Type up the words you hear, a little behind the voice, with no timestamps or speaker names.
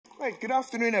Right, good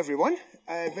afternoon everyone.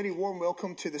 A very warm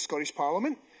welcome to the Scottish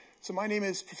Parliament. So my name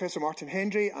is Professor Martin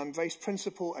Hendry. I'm Vice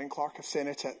Principal and Clerk of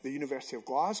Senate at the University of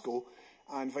Glasgow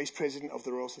and Vice President of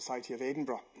the Royal Society of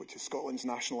Edinburgh, which is Scotland's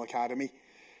National Academy.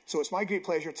 So it's my great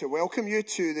pleasure to welcome you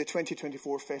to the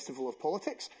 2024 Festival of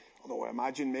Politics, although I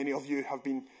imagine many of you have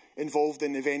been involved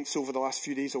in events over the last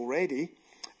few days already.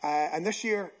 And this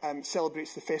year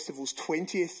celebrates the festival's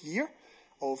 20th year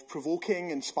of provoking,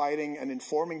 inspiring and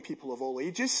informing people of all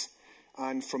ages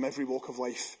and from every walk of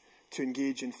life to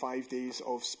engage in 5 days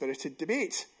of spirited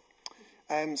debate.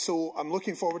 So I'm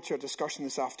looking forward to our discussion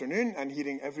this afternoon and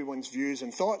hearing everyone's views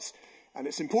and thoughts. And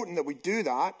it's important that we do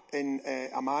that in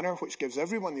a manner which gives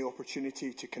everyone the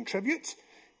opportunity to contribute,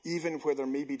 even where there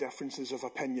may be differences of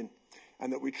opinion,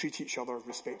 and that we treat each other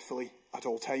respectfully at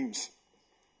all times.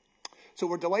 So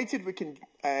we're delighted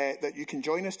that you can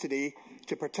join us today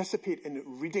to participate in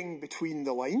Reading Between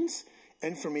the Lines,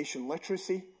 Information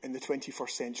Literacy in the 21st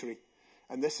Century.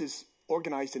 And this is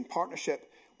organised in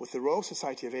partnership with the Royal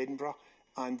Society of Edinburgh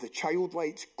and the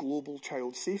Childlight Global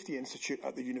Child Safety Institute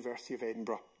at the University of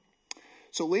Edinburgh.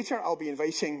 So later I'll be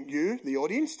inviting you, the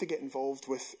audience, to get involved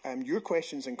with your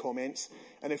questions and comments.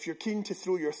 And if you're keen to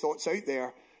throw your thoughts out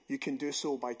there, you can do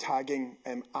so by tagging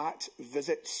at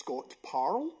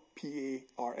VisitScottParl,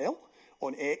 P-A-R-L,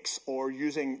 on X, or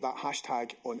using that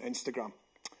hashtag on Instagram.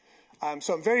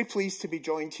 So I'm very pleased to be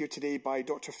joined here today by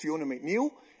Dr. Fiona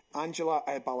McNeill, Angela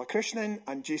Balakrishnan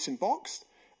and Jason Box,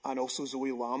 and also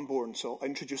Zoe Lambourne. So I'll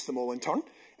introduce them all in turn.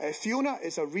 Fiona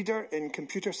is a reader in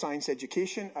computer science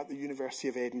education at the University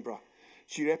of Edinburgh.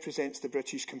 She represents the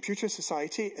British Computer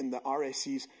Society in the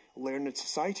RSC's Learned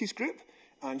Societies Group,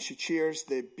 and she chairs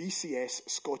the BCS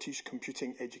Scottish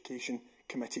Computing Education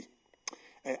Committee.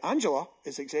 Angela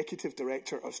is Executive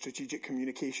Director of Strategic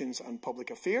Communications and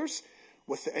Public Affairs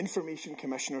with the Information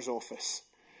Commissioner's Office.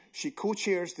 She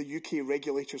co-chairs the UK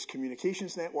Regulators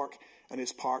Communications Network and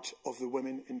is part of the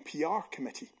Women in PR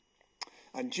Committee.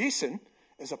 And Jason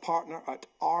is a partner at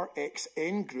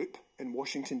RXN Group in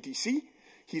Washington, DC.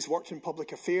 He's worked in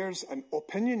public affairs and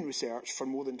opinion research for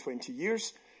more than 20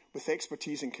 years, with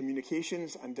expertise in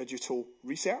communications and digital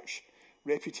research,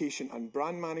 reputation and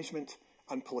brand management,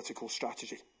 and political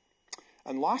strategy.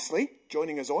 And lastly,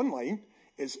 joining us online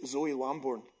is Zoe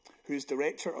Lambourne, who is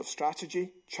Director of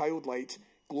Strategy, Childlight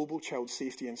Global Child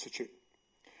Safety Institute.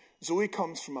 Zoe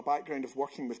comes from a background of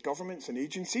working with governments and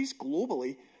agencies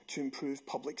globally to improve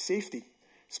public safety,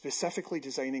 specifically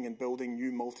designing and building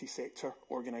new multi-sector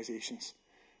organisations.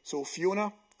 So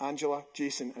Fiona, Angela,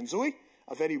 Jason and Zoe,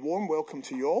 a very warm welcome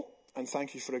to you all, and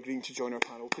thank you for agreeing to join our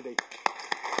panel today.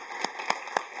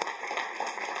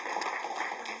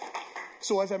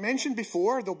 So as I mentioned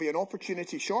before, there'll be an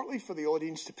opportunity shortly for the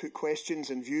audience to put questions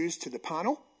and views to the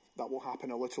panel. That will happen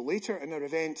a little later in our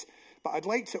event. But I'd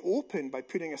like to open by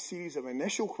putting a series of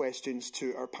initial questions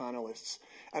to our panellists.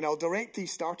 And I'll direct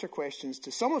these starter questions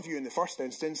to some of you in the first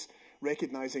instance,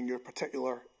 recognising your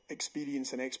particular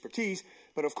experience and expertise.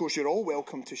 But of course, you're all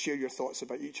welcome to share your thoughts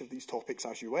about each of these topics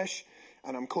as you wish.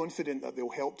 And I'm confident that they'll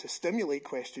help to stimulate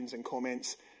questions and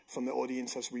comments from the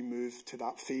audience as we move to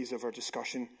that phase of our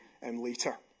discussion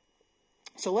later.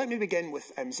 So let me begin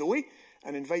with Zoe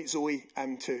and invite Zoe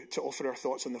to offer her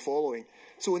thoughts on the following.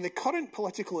 So in the current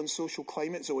political and social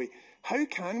climate, Zoe, how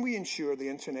can we ensure the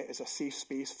internet is a safe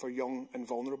space for young and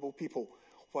vulnerable people,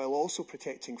 while also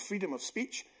protecting freedom of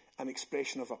speech and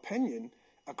expression of opinion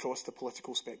across the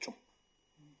political spectrum?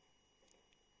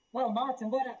 Well,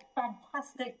 Martin, what a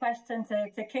fantastic question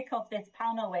to kick off this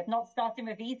panel with, not starting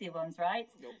with easy ones, right?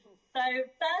 Nope. So,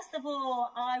 first of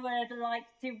all, I would like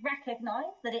to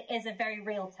recognise that it is a very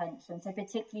real tension, so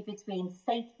particularly between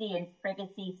safety and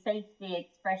privacy, safety,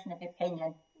 expression of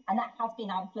opinion, and that has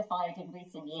been amplified in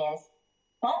recent years.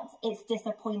 But it's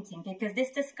disappointing because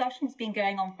this discussion has been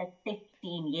going on for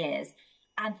 15 years,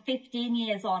 and 15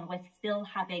 years on, we're still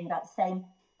having that same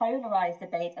polarised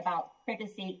debate about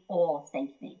privacy or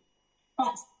safety.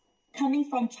 But coming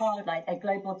from Childlight, a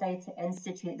global data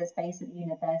institute that's based at the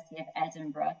University of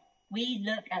Edinburgh, we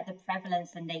look at the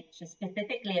prevalence and nature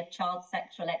specifically of child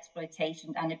sexual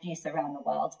exploitation and abuse around the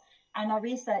world. And our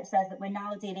research says that we're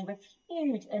now dealing with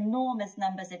huge, enormous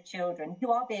numbers of children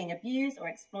who are being abused or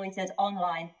exploited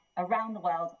online around the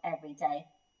world every day.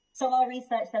 So our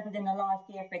research says that in the last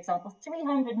year, for example,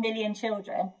 300 million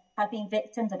children have been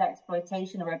victims of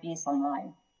exploitation or abuse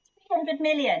online. 300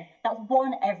 million, that's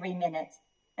one every minute.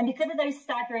 And because of those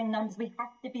staggering numbers, we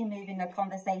have to be moving the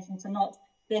conversation to not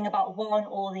being about one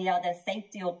or the other,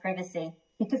 safety or privacy,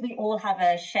 because we all have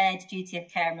a shared duty of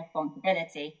care and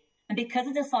responsibility. And because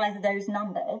of the size of those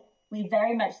numbers, we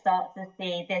very much start to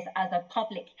see this as a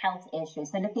public health issue.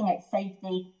 So looking at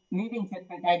safety, moving to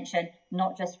prevention,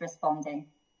 not just responding.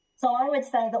 So I would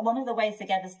say that one of the ways to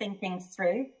get us thinking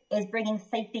through is bringing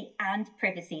safety and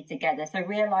privacy together. So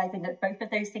realizing that both of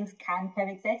those things can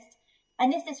coexist.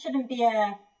 And this shouldn't be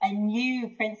a new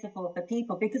principle for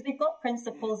people, because we've got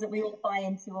principles that we all buy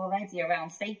into already around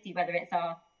safety, whether it's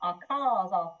our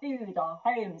cars, our food, our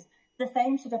homes. The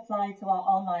same should apply to our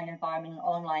online environment and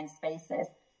online spaces.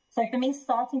 So for me,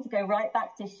 starting to go right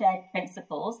back to shared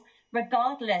principles,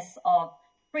 regardless of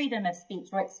freedom of speech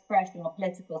or expression or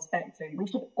political spectrum, we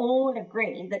should all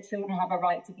agree that children have a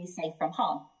right to be safe from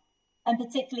harm. And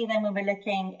particularly then when we're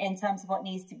looking in terms of what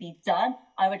needs to be done,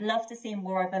 I would love to see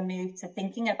more of a move to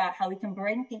thinking about how we can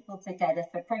bring people together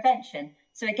for prevention.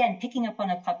 So again, picking up on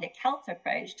a public health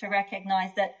approach to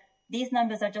recognize that these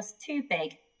numbers are just too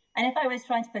big. And if I was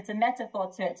trying to put a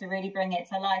metaphor to it to really bring it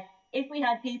to life, if we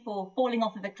had people falling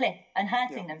off of a cliff and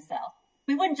hurting themselves,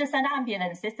 we wouldn't just send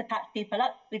ambulances to patch people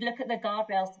up. We'd look at the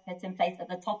guardrails to put in place at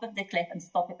the top of the cliff and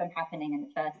stop it from happening in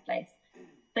the first place.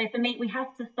 So for me, we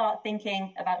have to start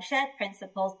thinking about shared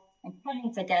principles and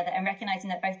pulling together and recognizing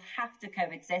that both have to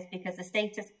coexist, because the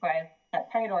status quo, that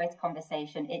polarized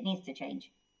conversation, it needs to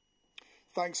change.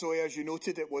 Thanks, Zoe. As you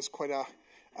noted, it was quite a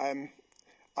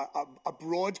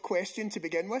broad question to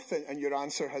begin with, and your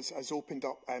answer has opened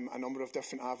up a number of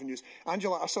different avenues.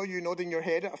 Angela, I saw you nodding your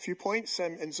head at a few points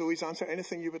in Zoe's answer.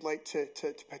 Anything you would like to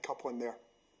pick up on there?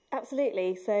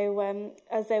 Absolutely. So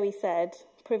as Zoe said,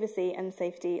 privacy and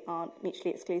safety aren't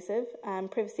mutually exclusive,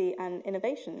 and privacy and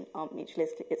innovation aren't mutually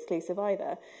exclusive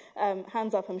either.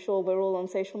 Hands up, I'm sure we're all on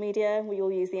social media. We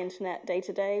all use the internet day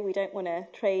to day. We don't want to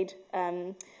trade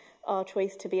our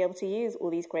choice to be able to use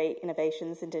all these great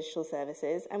innovations in digital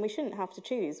services, and we shouldn't have to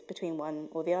choose between one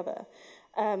or the other.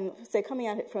 So coming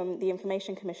at it from the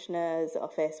Information Commissioner's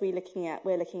office, we're looking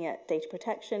at data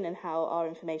protection and how our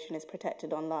information is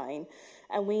protected online.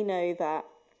 And we know that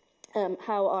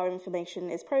how our information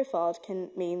is profiled can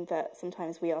mean that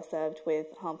sometimes we are served with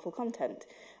harmful content,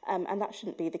 and that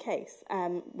shouldn't be the case.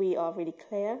 We are really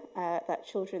clear that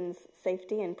children's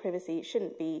safety and privacy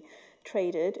shouldn't be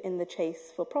traded in the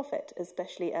chase for profit,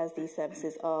 especially as these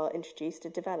services are introduced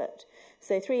and developed.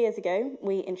 So 3 years ago,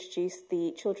 we introduced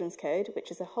the Children's Code,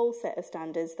 which is a whole set of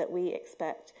standards that we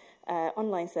expect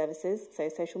online services, so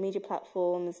social media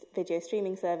platforms, video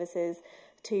streaming services,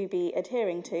 to be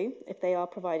adhering to if they are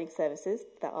providing services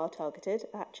that are targeted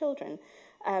at children.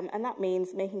 And that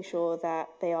means making sure that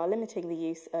they are limiting the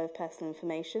use of personal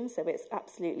information, so it's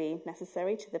absolutely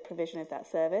necessary to the provision of that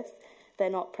service. They're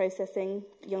not processing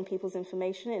young people's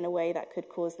information in a way that could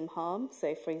cause them harm.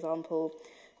 So, for example,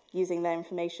 using their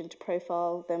information to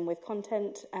profile them with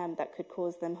content that could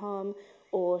cause them harm,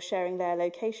 or sharing their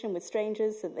location with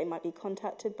strangers so that they might be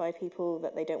contacted by people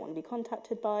that they don't want to be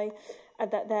contacted by, and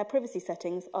that their privacy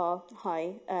settings are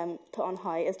high, put on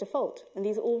high as default. And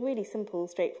these are all really simple,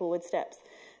 straightforward steps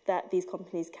that these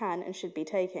companies can and should be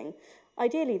taking.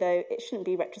 Ideally, though, it shouldn't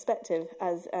be retrospective,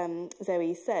 as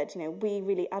Zoe said. We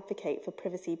really advocate for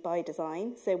privacy by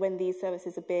design. So when these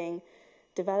services are being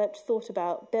developed, thought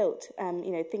about, built,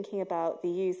 thinking about the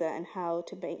user and how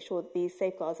to make sure that these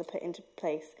safeguards are put into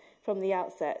place from the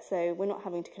outset. So we're not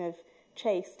having to kind of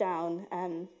chase down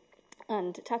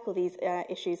and tackle these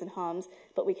issues and harms,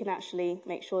 but we can actually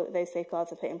make sure that those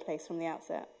safeguards are put in place from the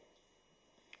outset.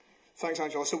 Thanks,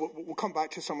 Angela. So we'll come back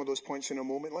to some of those points in a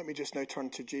moment. Let me just now turn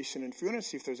to Jason and Fiona and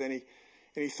see if there's any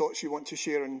thoughts you want to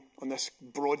share on this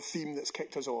broad theme that's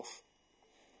kicked us off.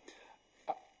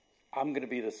 I'm going to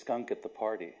be the skunk at the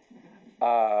party.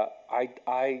 I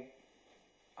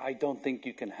don't think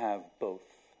you can have both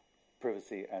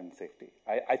privacy and safety.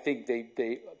 I think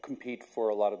they compete for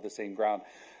a lot of the same ground.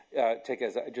 Take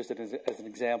as an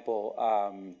example,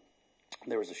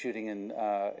 there was a shooting in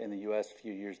the U.S. a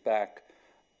few years back.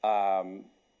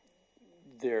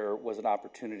 There was an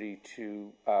opportunity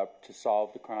to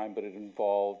solve the crime, but it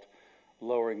involved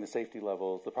lowering the safety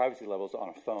levels, the privacy levels on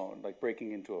a phone, like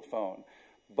breaking into a phone.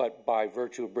 But by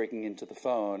virtue of breaking into the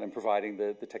phone and providing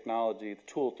the technology, the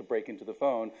tool to break into the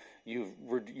phone, you've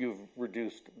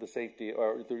reduced the safety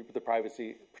or the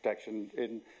privacy protection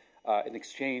in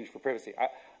exchange for privacy.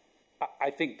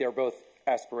 I think they're both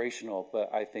aspirational,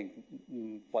 but I think,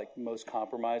 like most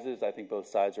compromises, I think both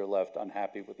sides are left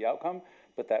unhappy with the outcome,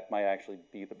 but that might actually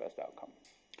be the best outcome.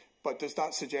 But does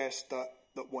that suggest that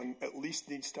one at least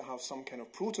needs to have some kind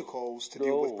of protocols to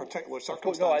deal with particular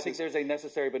circumstances? No, I think there's a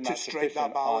necessary but not sufficient to strike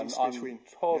that balance between...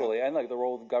 Totally, and like the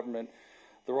role of government,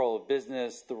 the role of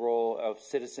business, the role of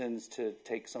citizens to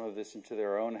take some of this into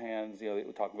their own hands. We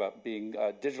talk about being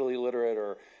digitally literate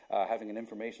or having an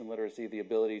information literacy, the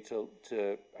ability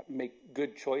to make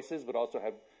good choices, but also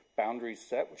have boundaries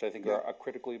set, which I think are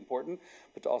critically important,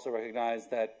 but to also recognize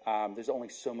that there's only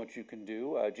so much you can do.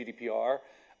 GDPR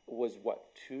was what,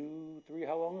 2, 3,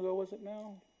 how long ago was it now?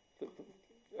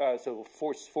 So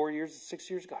 4 years, 6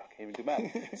 years ago, I can't even do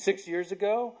math. 6 years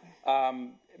ago,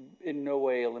 in no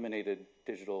way eliminated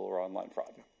digital or online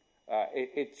fraud.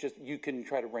 It's just, you can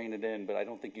try to rein it in, but I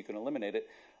don't think you can eliminate it.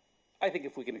 I think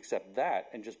if we can accept that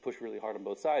and just push really hard on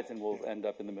both sides, then we'll end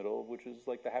up in the middle, which is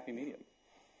like the happy medium.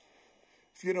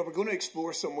 Fiona, we're going to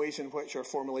explore some ways in which our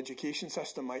formal education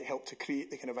system might help to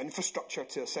create the kind of infrastructure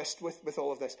to assist with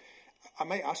all of this. I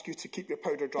might ask you to keep your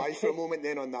powder dry for a moment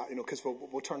then on that, because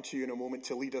we'll turn to you in a moment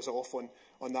to lead us off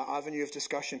on that avenue of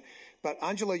discussion. But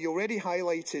Angela, you already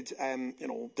highlighted,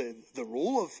 the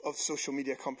role of social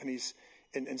media companies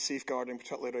in safeguarding,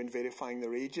 particularly around verifying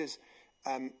their ages.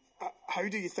 How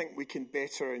do you think we can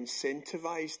better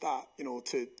incentivise that,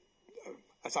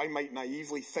 as I might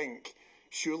naively think,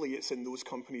 surely it's in those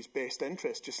companies' best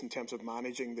interest, just in terms of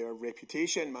managing their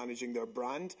reputation, managing their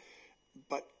brand.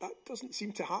 But that doesn't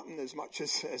seem to happen as much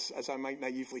as I might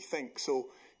naively think. So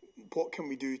what can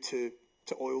we do to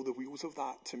oil the wheels of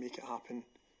that, to make it happen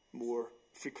more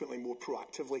frequently, more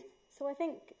proactively? So I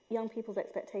think young people's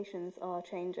expectations are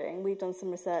changing. We've done some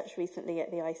research recently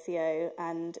at the ICO,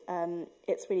 and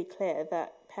it's really clear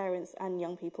that parents and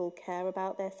young people care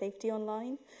about their safety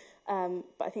online.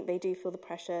 But I think they do feel the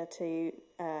pressure to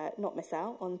not miss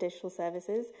out on digital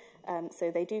services.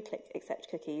 So they do click accept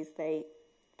cookies. They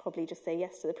probably just say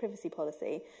yes to the privacy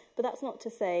policy. But that's not to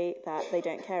say that they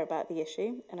don't care about the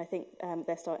issue. And I think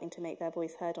they're starting to make their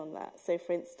voice heard on that. So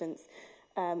for instance,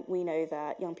 we know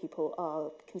that young people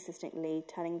are consistently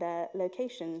turning their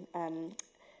location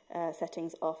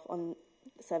settings off on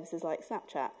services like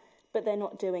Snapchat, but they're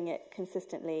not doing it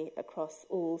consistently across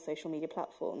all social media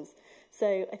platforms.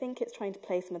 So I think it's trying to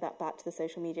play some of that back to the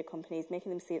social media companies,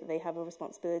 making them see that they have a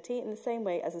responsibility in the same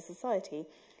way as a society.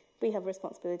 We have a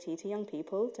responsibility to young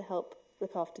people to help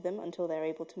look after them until they're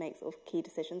able to make sort of key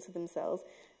decisions for themselves.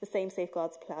 The same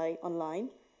safeguards apply online.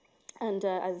 And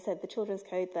as I said, the Children's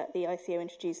Code that the ICO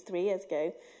introduced 3 years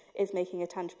ago is making a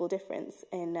tangible difference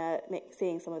in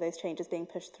seeing some of those changes being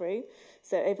pushed through.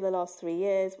 So over the last 3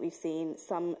 years, we've seen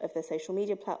some of the social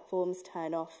media platforms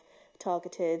turn off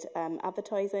targeted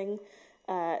advertising.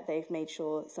 They've made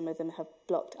sure some of them have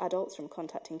blocked adults from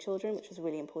contacting children, which was a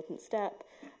really important step,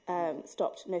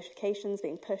 stopped notifications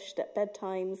being pushed at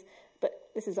bedtimes. But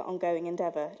this is an ongoing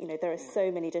endeavour. There are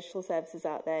so many digital services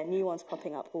out there, new ones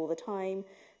popping up all the time,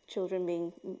 children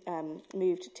being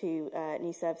moved to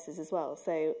new services as well.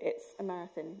 So it's a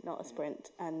marathon, not a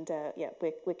sprint. And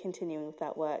we're continuing with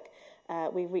that work.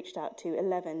 We've reached out to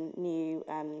 11 new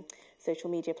social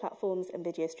media platforms and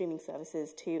video streaming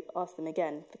services to ask them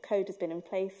again. The code has been in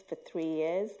place for 3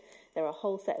 years. There are a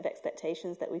whole set of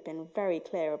expectations that we've been very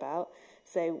clear about.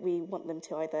 So we want them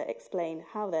to either explain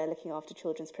how they're looking after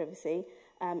children's privacy.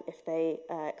 If they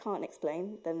can't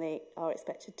explain, then they are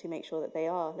expected to make sure that they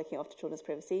are looking after children's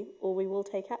privacy, or we will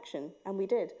take action. And we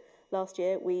did. Last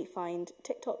year, we fined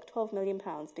TikTok £12 million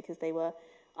because they were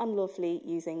unlawfully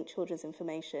using children's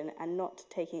information and not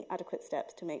taking adequate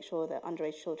steps to make sure that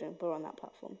underage children were on that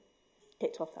platform,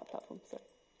 kicked off that platform. So.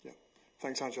 Yeah,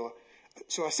 thanks, Angela.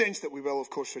 So I sense that we will, of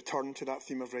course, return to that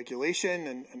theme of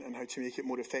regulation and how to make it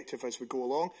more effective as we go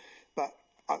along. But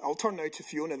I'll turn now to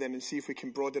Fiona then and see if we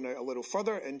can broaden out a little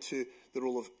further into the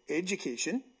role of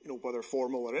education, whether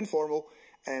formal or informal,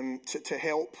 to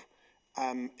help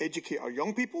educate our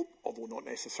young people, although not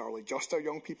necessarily just our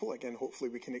young people. Again, hopefully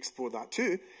we can explore that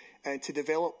too, and to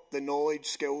develop the knowledge,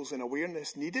 skills and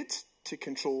awareness needed to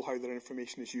control how their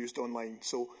information is used online.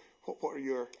 So what are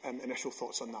your initial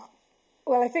thoughts on that?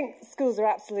 Well, I think schools are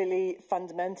absolutely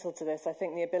fundamental to this. I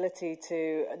think the ability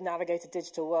to navigate a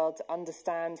digital world, to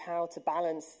understand how to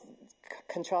balance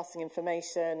contrasting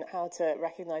information, how to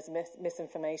recognise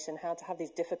misinformation, how to have these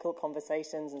difficult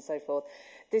conversations and so forth.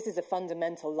 This is a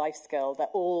fundamental life skill that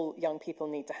all young people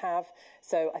need to have.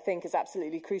 So I think it's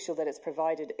absolutely crucial that it's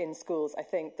provided in schools. I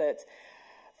think that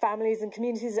families and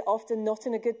communities are often not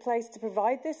in a good place to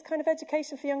provide this kind of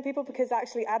education for young people, because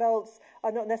actually adults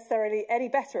are not necessarily any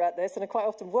better at this and are quite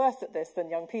often worse at this than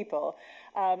young people.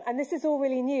 And this is all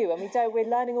really new, and we're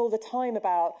learning all the time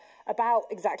about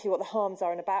exactly what the harms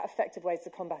are and about effective ways to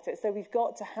combat it. So we've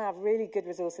got to have really good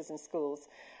resources in schools.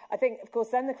 I think, of course,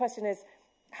 then the question is,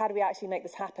 how do we actually make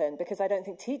this happen? Because I don't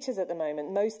think teachers at the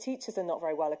moment, most teachers are not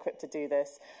very well equipped to do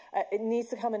this. It needs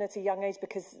to come in at a young age,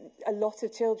 because a lot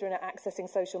of children are accessing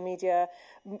social media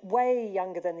way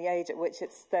younger than the age at which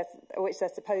they're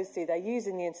supposed to. They're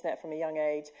using the internet from a young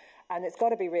age, and it's got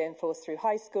to be reinforced through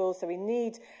high school. So we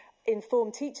need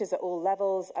inform teachers at all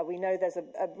levels. We know there's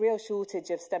a real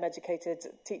shortage of STEM-educated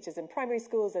teachers in primary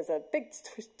schools. There's a big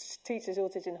teacher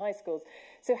shortage in high schools.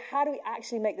 So how do we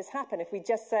actually make this happen? If we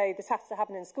just say this has to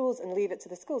happen in schools and leave it to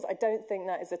the schools, I don't think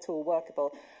that is at all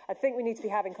workable. I think we need to be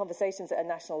having conversations at a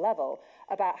national level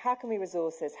about how can we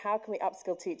resource this, how can we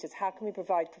upskill teachers, how can we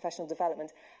provide professional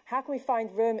development, how can we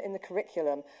find room in the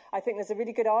curriculum. I think there's a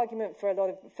really good argument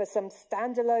for some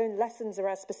standalone lessons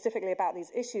around specifically about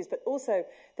these issues, but also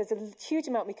there's a huge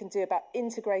amount we can do about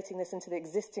integrating this into the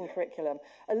existing curriculum.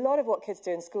 A lot of what kids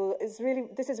do in school is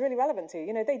really relevant to.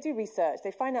 You know, they do research,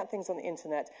 they find out things on the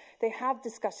internet, they have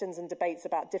discussions and debates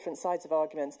about different sides of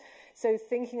arguments. So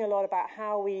thinking a lot about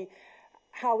how we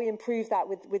improve that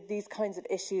with these kinds of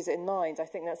issues in mind, I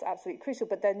think that's absolutely crucial.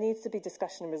 But there needs to be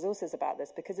discussion and resources about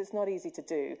this because it's not easy to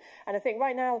do. And I think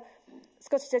right now,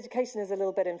 Scottish education is a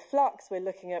little bit in flux. We're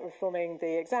looking at reforming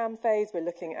the exam phase. We're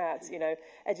looking at, you know,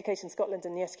 Education Scotland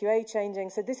and the SQA changing.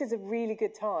 So this is a really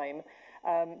good time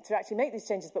to actually make these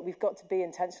changes, but we've got to be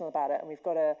intentional about it, and we've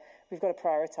got to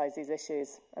prioritise these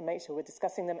issues and make sure we're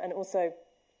discussing them, and also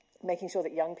making sure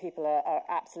that young people are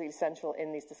absolutely central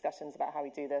in these discussions about how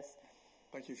we do this.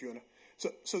 Thank you, Fiona.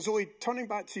 So Zoe, turning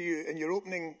back to you, in your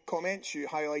opening comments, you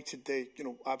highlighted the, you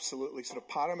know, absolutely sort of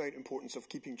paramount importance of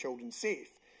keeping children safe.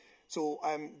 So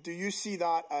do you see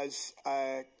that as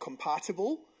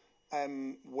compatible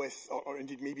with, or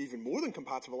indeed maybe even more than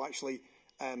compatible, actually,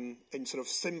 in sort of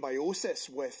symbiosis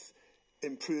with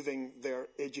improving their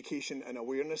education and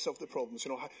awareness of the problems?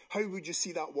 You know, how would you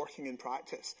see that working in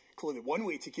practice? Clearly, one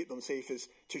way to keep them safe is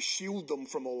to shield them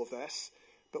from all of this.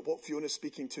 But what Fiona's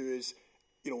speaking to is,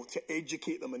 you know, to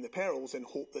educate them in the perils and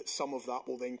hope that some of that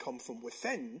will then come from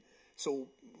within. So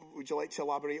would you like to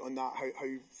elaborate on that, how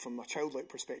from a childlike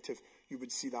perspective, you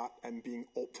would see that being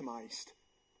optimised?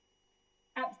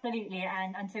 Absolutely,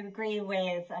 and to agree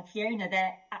with Fiona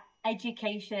that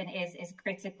education is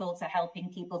critical to helping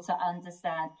people to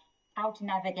understand how to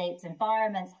navigate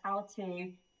environments, how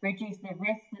to reduce the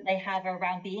risk that they have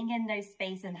around being in those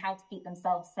spaces and how to keep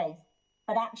themselves safe.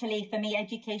 But actually, for me,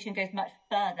 education goes much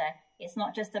further. It's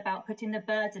not just about putting the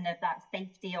burden of that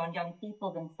safety on young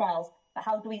people themselves, but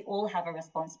how do we all have a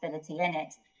responsibility in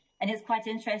it? And it's quite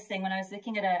interesting when I was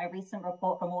looking at a recent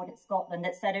report from Audit Scotland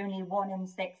that said only 1 in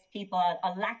 6 people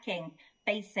are lacking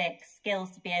basic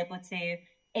skills to be able to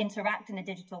interact in the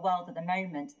digital world at the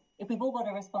moment. If we've all got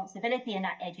a responsibility in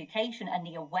that education and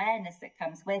the awareness that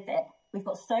comes with it, we've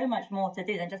got so much more to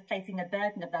do than just placing the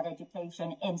burden of that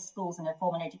education in schools in a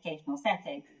formal educational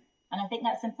setting. And I think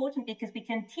that's important because we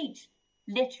can teach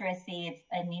literacy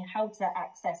and how to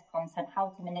access content,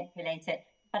 how to manipulate it.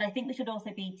 But I think we should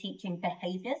also be teaching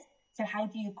behaviours. So how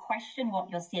do you question what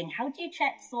you're seeing? How do you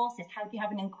check sources? How do you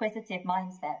have an inquisitive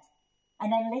mindset?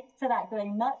 And then linked to that,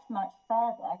 going much, much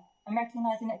further and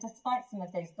recognising that despite some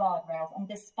of those guardrails and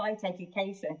despite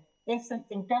education, if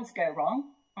something does go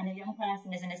wrong and a young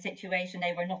person is in a situation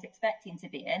they were not expecting to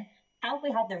be in, how do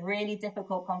we have the really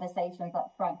difficult conversations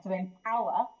up front to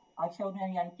empower our children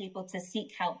and young people to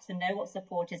seek help, to know what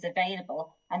support is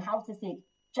available, and how to seek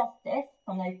justice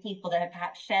from those people that have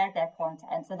perhaps shared their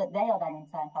content so that they are then in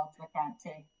turn held to account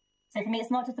too. So for me, it's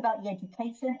not just about the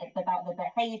education, it's about the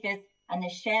behaviours and the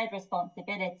shared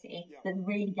responsibility that's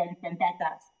really going to embed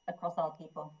that across our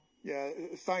people. Yeah,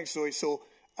 thanks, Zoe. So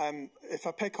if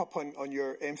I pick up on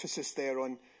your emphasis there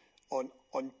on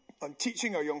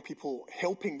teaching our young people,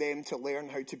 helping them to learn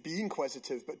how to be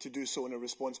inquisitive, but to do so in a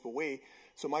responsible way.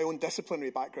 So my own disciplinary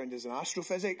background is in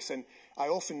astrophysics, and I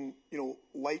often, you know,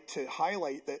 like to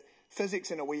highlight that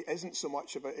physics in a way isn't so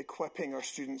much about equipping our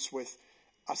students with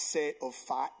a set of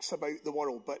facts about the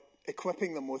world, but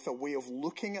equipping them with a way of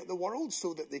looking at the world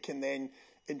so that they can then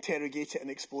interrogate it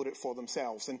and explore it for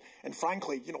themselves. And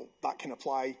frankly, you know, that can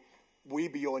apply way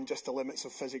beyond just the limits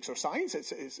of physics or science.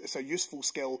 It's a useful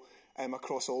skill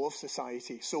across all of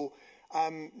society. So,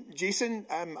 Jason,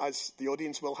 as the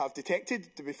audience will have detected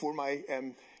before my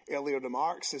earlier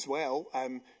remarks as well,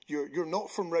 you're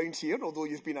not from round here, although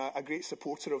you've been a great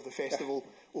supporter of the festival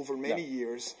over many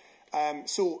years.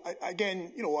 So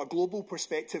again, you know, a global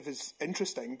perspective is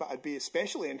interesting, but I'd be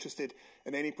especially interested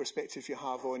in any perspective you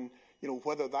have on, you know,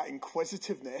 whether that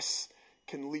inquisitiveness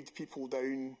can lead people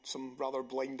down some rather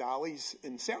blind alleys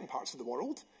in certain parts of the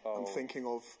world. I'm thinking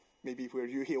of maybe where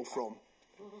you hail from.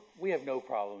 We have no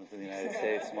problems in the United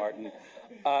States, Martin.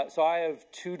 So I have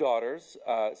 2 daughters,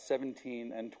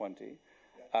 17 and 20.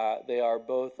 They are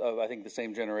both of, I think, the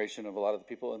same generation of a lot of the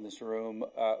people in this room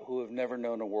who have never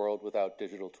known a world without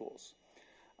digital tools.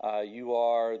 You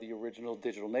are the original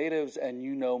digital natives, and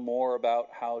you know more about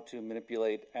how to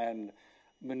manipulate and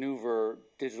maneuver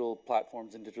digital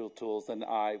platforms and digital tools than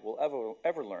I will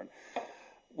ever learn.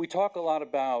 We talk a lot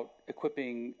about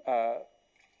equipping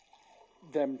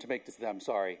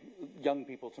young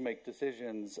people to make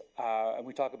decisions, and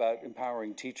we talk about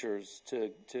empowering teachers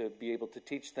to be able to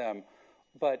teach them,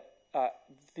 but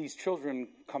these children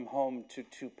come home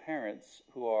to parents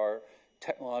who are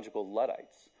technological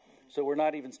Luddites. So we're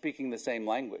not even speaking the same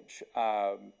language.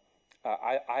 I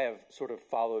have sort of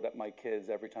followed up my kids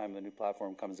every time the new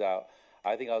platform comes out.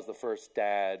 I think I was the first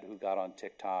dad who got on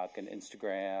TikTok and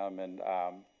Instagram, and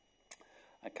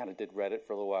I kind of did Reddit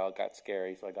for a little while. It got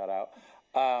scary, so I got out.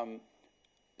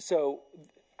 So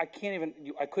I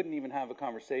couldn't even have a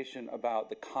conversation about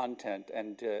the content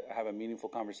and to have a meaningful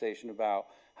conversation about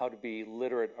how to be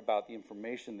literate about the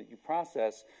information that you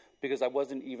process, because I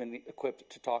wasn't even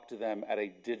equipped to talk to them at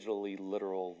a digitally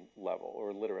literal level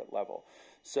or literate level.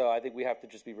 So I think we have to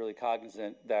just be really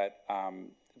cognizant that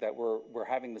that we're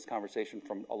having this conversation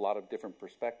from a lot of different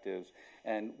perspectives,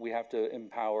 and we have to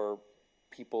empower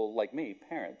people like me,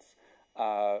 parents,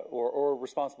 or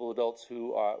responsible adults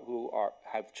who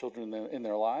have children in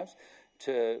their lives,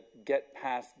 to get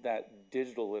past that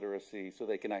digital literacy so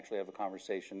they can actually have a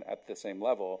conversation at the same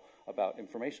level about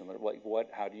information. Like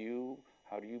how do you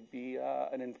be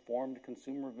an informed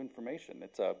consumer of information?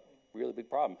 It's a really big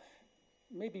problem.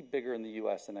 Maybe bigger in the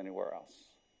U.S. than anywhere else.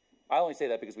 I only say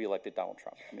that because we elected Donald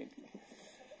Trump. I mean,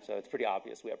 so it's pretty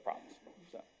obvious we have problems.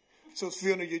 So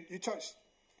Fiona, you touched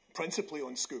principally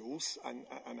on schools, and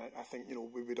I think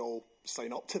we would all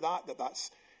sign up to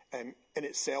that's in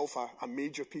itself a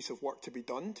major piece of work to be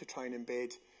done to try and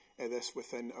embed this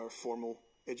within our formal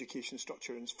education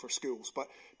structure for schools. But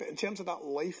in terms of that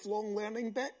lifelong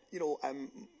learning bit,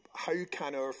 how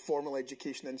can our formal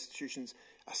education institutions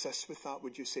assist with that,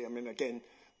 would you say? I mean, again,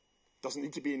 doesn't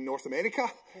need to be in North America.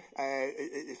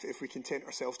 If we content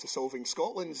ourselves to solving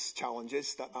Scotland's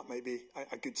challenges, that might be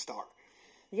a good start.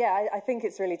 Yeah, I think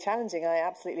it's really challenging. I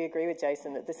absolutely agree with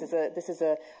Jason that this is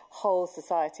a whole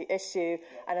society issue,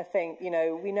 and I think we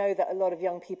know that a lot of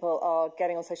young people are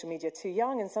getting on social media too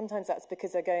young, and sometimes that's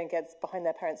because they're going against behind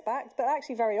their parents' backs. But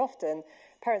actually, very often,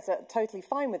 parents are totally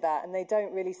fine with that, and they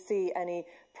don't really see any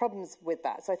problems with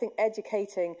that. So I think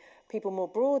educating people more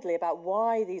broadly about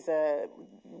why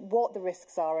what the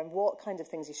risks are and what kind of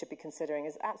things you should be considering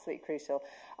is absolutely crucial.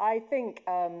 I think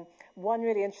one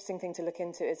really interesting thing to look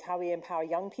into is how we empower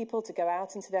young people to go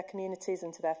out into their communities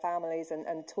and to their families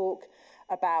and talk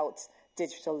about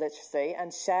digital literacy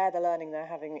and share the learning they're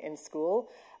having in school.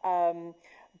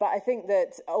 But I think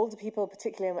that older people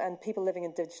particularly, and people living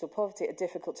in digital poverty, are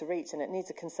difficult to reach, and it needs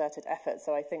a concerted effort.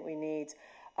 So I think we need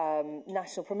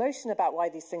national promotion about why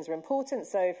these things are important.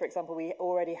 So, for example, we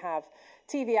already have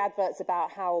TV adverts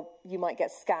about how you might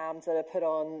get scammed that are put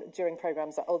on during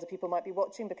programs that older people might be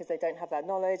watching because they don't have that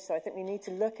knowledge. So I think we need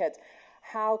to look at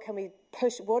how can we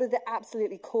push, what are the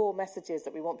absolutely core messages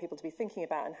that we want people to be thinking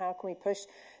about, and how can we push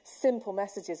simple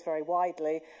messages very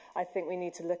widely. I think we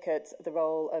need to look at the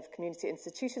role of community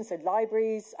institutions. So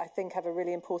libraries, I think, have a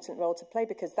really important role to play,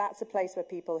 because that's a place where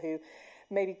people who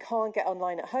maybe can't get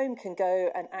online at home can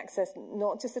go and access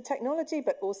not just the technology,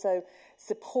 but also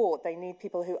support. They need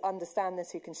people who understand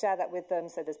this, who can share that with them.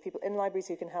 So there's people in libraries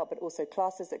who can help, but also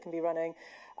classes that can be running.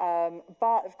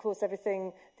 But of course,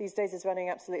 everything these days is running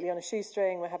absolutely on a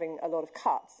shoestring. We're having a lot of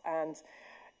cuts, and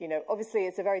obviously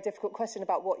it's a very difficult question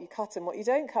about what you cut and what you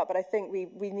don't cut, but I think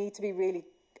we need to be really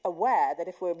aware that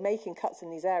if we're making cuts in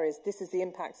these areas, this is the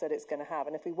impacts that it's going to have.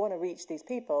 And if we want to reach these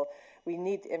people, we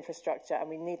need the infrastructure and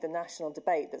we need the national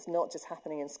debate that's not just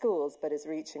happening in schools, but is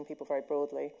reaching people very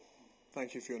broadly.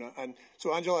 Thank you, Fiona. And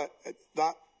so, Angela,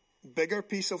 that bigger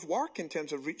piece of work in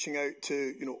terms of reaching out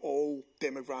to all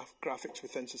demographics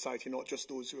within society, not just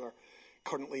those who are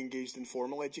currently engaged in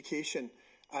formal education,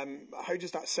 how does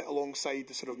that sit alongside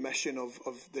the sort of mission of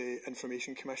the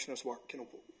Information Commissioner's work?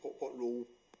 What role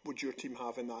would your team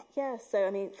have in that? Yeah, so I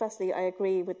mean, firstly, I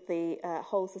agree with the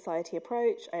whole society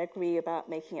approach. I agree about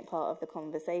making it part of the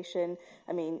conversation.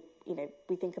 I mean,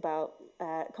 we think about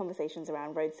conversations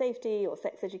around road safety or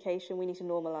sex education. We need to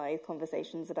normalise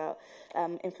conversations about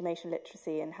information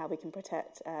literacy and how we can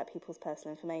protect people's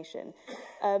personal information.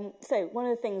 So one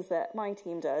of the things that my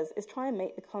team does is try and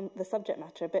make the subject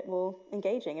matter a bit more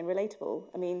engaging and relatable.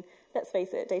 I mean, let's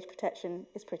face it, data protection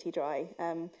is pretty dry.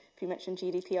 If you mention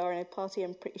GDPR in a party,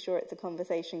 I'm pretty sure it's a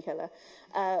conversation killer.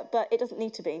 But it doesn't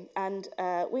need to be. And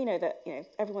we know that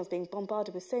everyone's being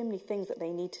bombarded with so many things that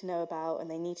they need to know about and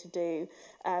they need to do.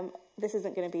 This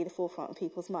isn't going to be the forefront of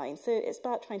people's minds. So it's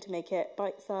about trying to make it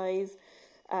bite-sized,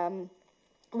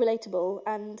 relatable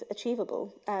and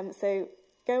achievable. So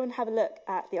go and have a look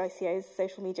at the ICO's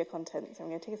social media content. So I'm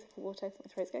going to take a sip of water so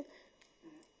my throat's going.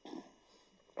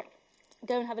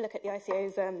 Go and have a look at the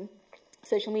ICO's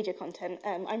social media content.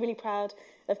 I'm really proud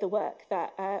of the work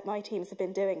that my teams have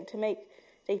been doing to make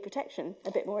data protection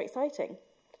a bit more exciting.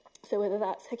 So whether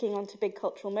that's hooking onto big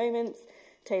cultural moments,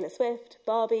 Taylor Swift,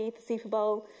 Barbie, the Super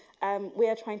Bowl, we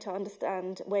are trying to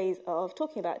understand ways of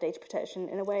talking about data protection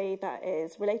in a way that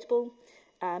is relatable,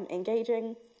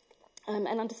 engaging, and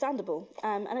understandable.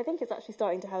 And I think it's actually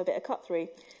starting to have a bit of cut through.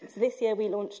 So this year we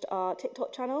launched our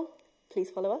TikTok channel. Please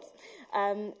follow us.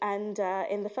 And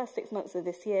in the first 6 months of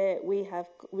this year, we have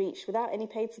reached, without any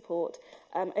paid support,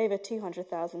 over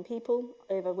 200,000 people,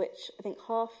 over which I think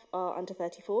half are under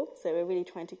 34. So we're really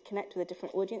trying to connect with a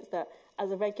different audience that,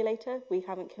 as a regulator, we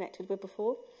haven't connected with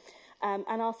before. And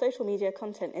our social media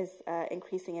content is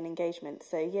increasing in engagement.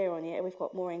 So year on year, we've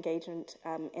got more engagement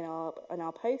in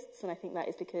our posts. And I think that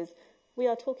is because we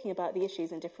are talking about the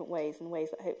issues in different ways, and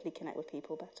ways that hopefully connect with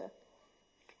people better.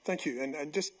 Thank you.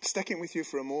 And just sticking with you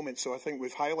for a moment, so I think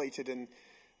we've highlighted in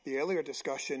the earlier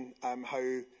discussion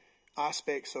how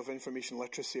aspects of information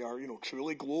literacy are,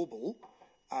 truly global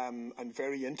and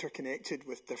very interconnected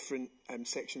with different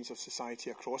sections of society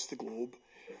across the globe.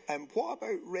 What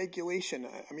about regulation?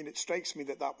 I mean, it strikes me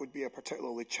that that would be a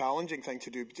particularly challenging thing to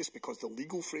do, just because the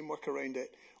legal framework around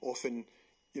it often,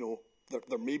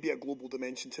 there may be a global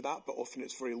dimension to that, but often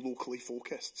it's very locally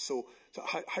focused. So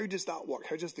how does that work?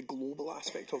 How does the global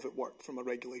aspect of it work from a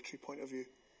regulatory point of view?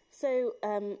 So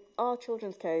our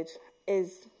children's code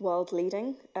is world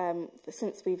leading.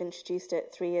 Since we've introduced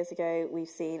it 3 years ago, we've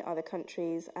seen other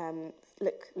countries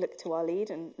look to our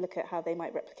lead and look at how they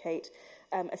might replicate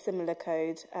a similar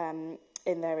code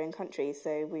in their own countries.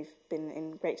 So we've been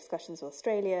in great discussions with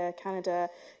Australia, Canada,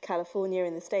 California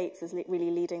in the States is really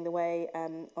leading the way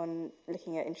on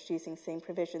looking at introducing same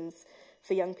provisions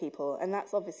for young people. And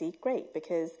that's obviously great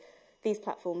because these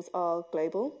platforms are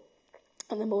global.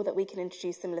 And the more that we can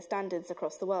introduce similar standards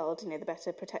across the world, the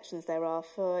better protections there are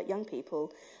for young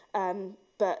people.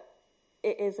 But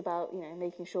it is about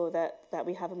making sure that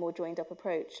we have a more joined up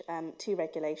approach to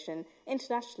regulation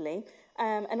internationally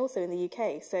and also in the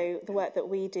UK. So the work that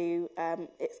we do,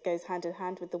 it goes hand in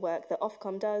hand with the work that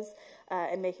Ofcom does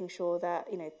in making sure that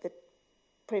the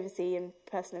privacy and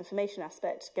personal information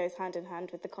aspect goes hand in hand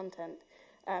with the content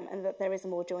and that there is a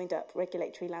more joined up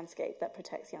regulatory landscape that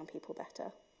protects young people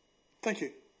better. Thank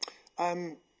you.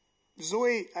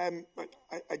 Zoe,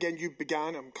 again, you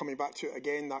began, I'm coming back to it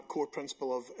again, that core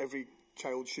principle of every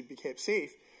child should be kept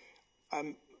safe.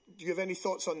 Do you have any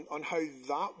thoughts on how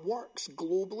that works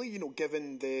globally,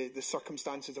 given the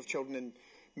circumstances of children in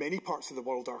many parts of the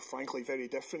world are frankly very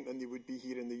different than they would be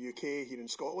here in the UK, here in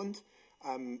Scotland?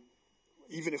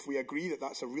 Even if we agree that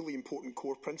that's a really important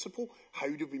core principle, how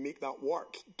do we make that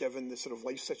work given the sort of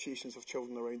life situations of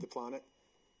children around the planet?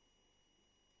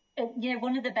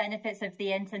 One of the benefits of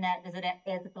the internet is that it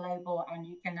is global and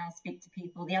you can now speak to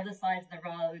people the other side of the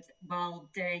road while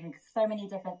doing so many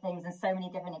different things and so many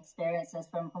different experiences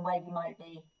from where you might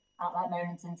be at that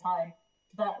moment in time.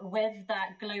 But with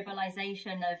that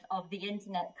globalization of the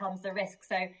internet comes the risk.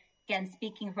 So again,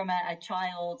 speaking from a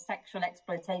child sexual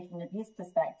exploitation and abuse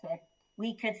perspective,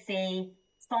 we could see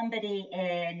somebody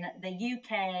in the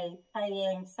UK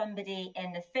paying somebody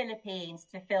in the Philippines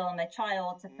to film a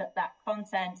child to put that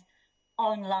content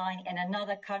online in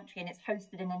another country and it's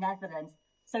hosted in the Netherlands.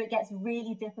 So it gets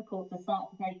really difficult to start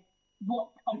to say, what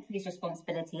country's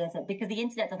responsibility is it? Because the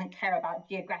internet doesn't care about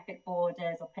geographic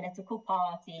borders or political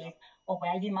parties or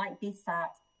where you might be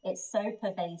sat. It's so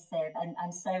pervasive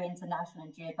and so international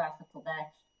and geographical there.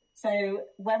 So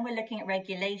when we're looking at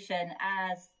regulation,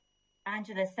 as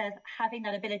Angela says, having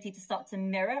that ability to start to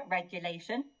mirror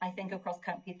regulation, I think across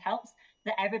countries helps,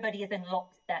 that everybody is in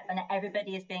lockstep and that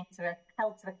everybody is being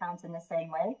held to account in the same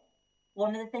way.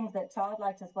 One of the things that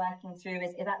Childlight is working through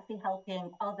is actually helping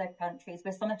other countries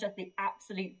with some of just the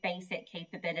absolute basic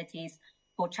capabilities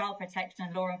for child protection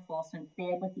and law enforcement to be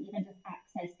able to even just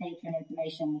access data and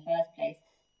information in the first place.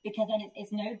 Because then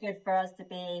it's no good for us to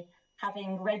be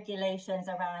having regulations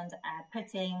around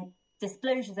putting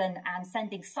disclosures and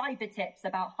sending cyber tips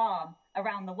about harm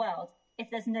around the world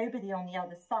if there's nobody on the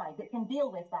other side that can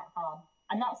deal with that harm.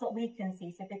 And that's what we can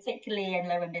see. So particularly in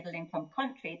low and middle income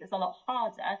countries, it's a lot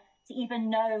harder to even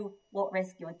know what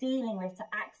risk you're dealing with, to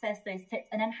access those tips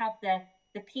and then have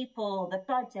the people, the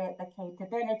budget, the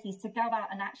capabilities to go out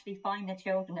and actually find the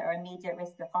children that are immediate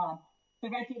risk of harm. So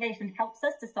regulation helps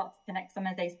us to start to connect some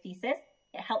of those pieces.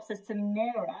 It helps us to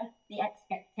mirror the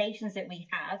expectations that we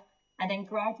have. And then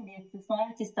gradually as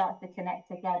society starts to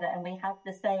connect together and we have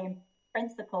the same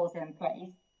principles in place,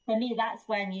 for me, that's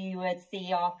when you would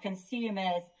see our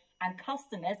consumers and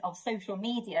customers of social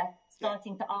media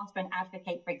starting to ask for and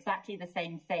advocate for exactly the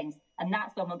same things. And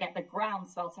that's when we'll get the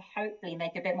groundswell to hopefully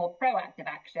make a bit more proactive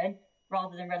action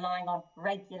rather than relying on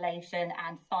regulation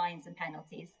and fines and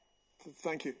penalties.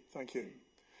 Thank you. Thank you.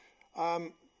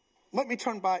 Let me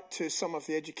turn back to some of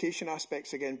the education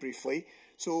aspects again briefly.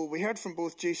 So we heard from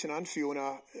both Jason and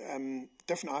Fiona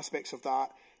different aspects of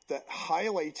that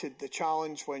highlighted the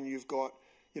challenge when you've got,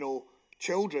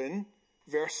 children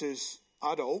versus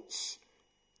adults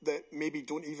that maybe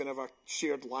don't even have a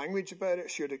shared language about it,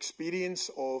 shared experience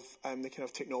of the kind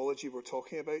of technology we're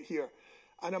talking about here.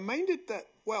 And I'm minded that,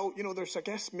 well, there's, I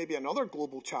guess, maybe another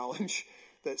global challenge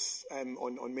that's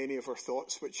on many of our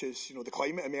thoughts, which is, the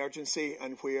climate emergency,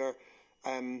 and where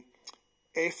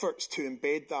efforts to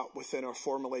embed that within our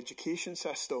formal education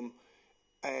system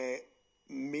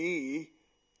may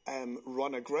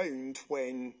run aground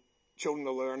when children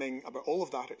are learning about all of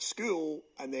that at school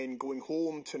and then going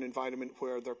home to an environment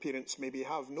where their parents maybe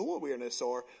have no awareness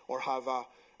or have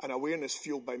an awareness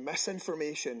fueled by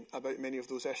misinformation about many of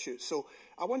those issues. So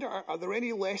I wonder, are there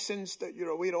any lessons that you're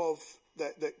aware of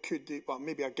that could, well,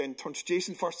 maybe again turn to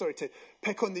Jason first, sorry to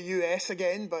pick on the US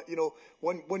again, but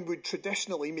one would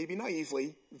traditionally, maybe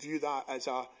naively, view that as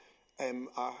a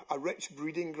rich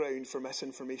breeding ground for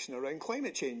misinformation around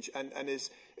climate change. And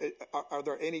are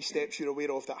there any steps you're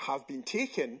aware of that have been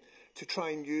taken to try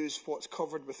and use what's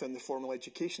covered within the formal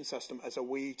education system as a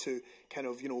way to kind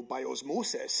of, by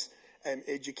osmosis,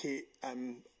 educate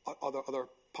other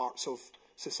parts of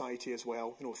society as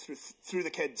well, through the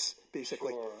kids,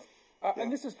 basically? Sure.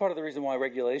 And this is part of the reason why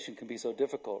regulation can be so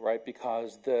difficult, right?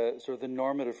 Because the sort of the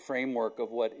normative framework of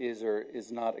what is or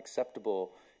is not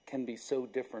acceptable can be so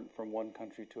different from one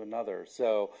country to another.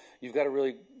 So you've got to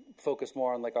really focus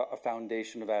more on like a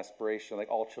foundation of aspiration,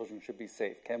 like all children should be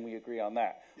safe. Can we agree on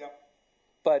that? Yep.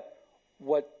 But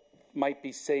what might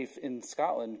be safe in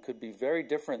Scotland could be very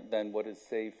different than what is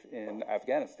safe in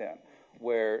Afghanistan,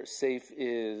 where safe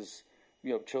is,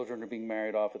 children are being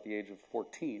married off at the age of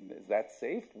 14. Is that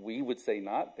safe? We would say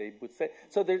not. They would say.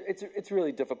 So it's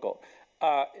really difficult.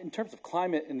 In terms of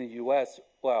climate in the U.S.,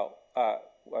 well, I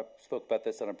spoke about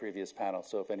this on a previous panel,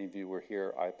 so if any of you were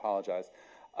here, I apologize.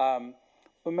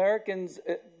 Americans,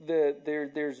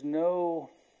 there's no...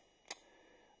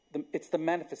 it's the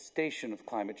manifestation of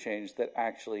climate change that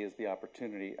actually is the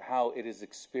opportunity, how it is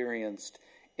experienced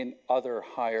in other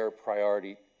higher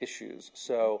priority issues.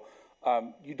 So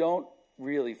you don't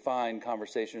really find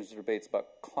conversations or debates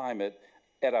about climate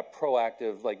at a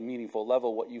proactive, meaningful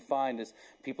level. What you find is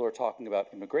people are talking about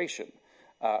immigration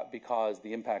because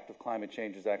the impact of climate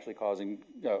change is actually causing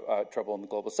trouble in the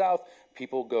global south.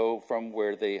 People go from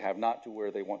where they have not to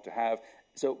where they want to have.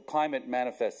 So climate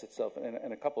manifests itself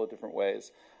in a couple of different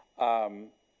ways. We're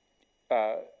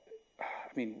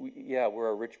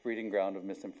a rich breeding ground of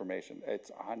misinformation.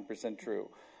 It's 100% true.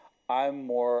 I'm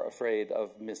more afraid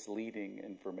of misleading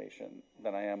information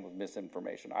than I am of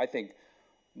misinformation. I think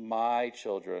my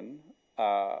children,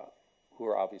 who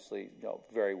are obviously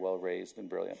very well raised and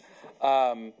brilliant,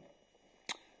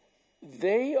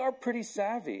 they are pretty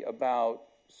savvy about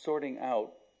sorting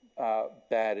out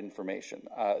bad information.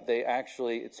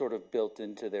 It's sort of built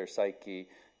into their psyche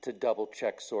to double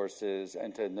check sources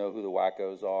and to know who the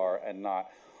wackos are and not.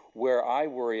 Where I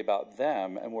worry about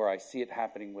them and where I see it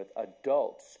happening with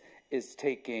adults is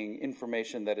taking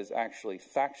information that is actually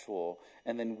factual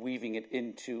and then weaving it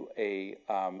into a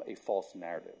false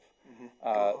narrative.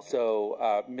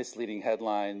 Misleading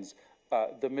headlines,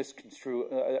 the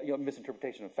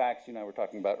misinterpretation of facts you and I were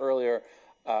talking about earlier.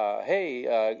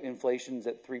 Inflation's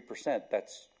at 3%.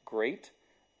 That's great,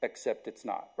 except it's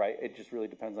not, right? It just really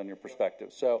depends on your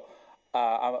perspective. So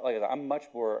I'm much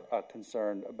more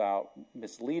concerned about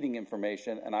misleading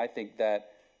information, and I think that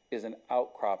is an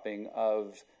outcropping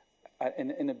of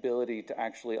an inability to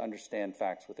actually understand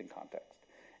facts within context.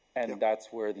 And that's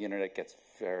where the internet gets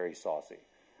very saucy.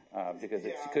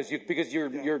 Because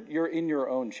you're in your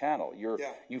own channel.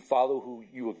 You follow who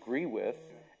you agree with,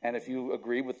 and if you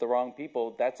agree with the wrong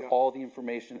people, that's all the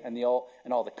information and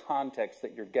all the context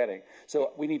that you're getting.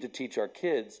 So we need to teach our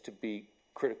kids to be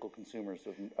critical consumers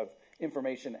of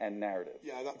information and narrative.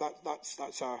 Yeah,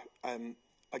 that's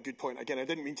a good point. Again, I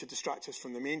didn't mean to distract us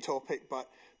from the main topic, but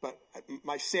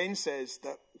my sense is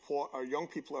that what our young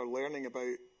people are learning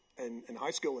about in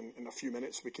high school in a few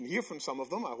minutes, we can hear from some of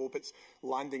them. I hope it's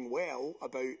landing well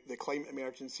about the climate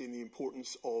emergency and the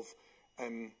importance of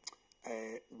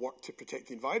work to protect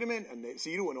the environment and net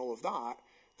zero and all of that,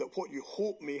 that what you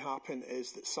hope may happen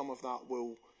is that some of that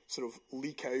will sort of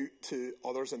leak out to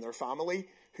others in their family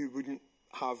who wouldn't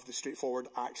have the straightforward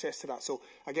access to that. So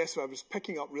I guess I was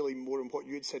picking up really more on what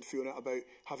you had said, Fiona, about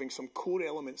having some core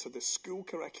elements of the school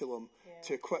curriculum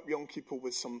to equip young people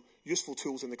with some useful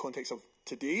tools in the context of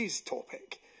today's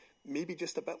topic, maybe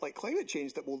just a bit like climate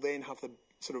change, that will then have the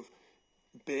sort of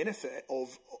benefit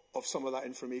of some of that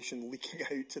information leaking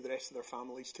out to the rest of their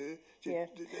families too.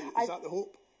 Is that the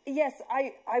hope? Yes,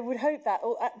 I would hope that,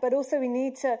 but also we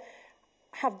need to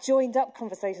have joined up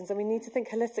conversations, and we need to think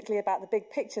holistically about the big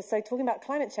picture. So talking about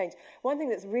climate change, one thing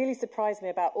that's really surprised me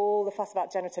about all the fuss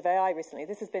about generative AI recently,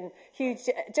 this has been huge.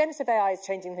 Generative AI is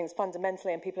changing things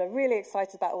fundamentally, and people are really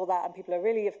excited about all that, and people are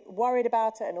really worried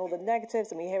about it and all the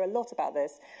negatives, and we hear a lot about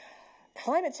this.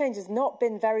 Climate change has not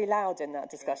been very loud in that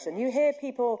discussion. You hear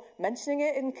people mentioning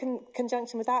it in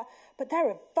conjunction with that, but there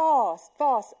are vast,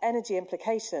 vast energy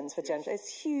implications for generative.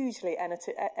 It's hugely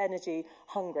energy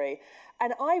hungry.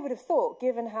 And I would have thought,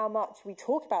 given how much we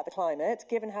talk about the climate,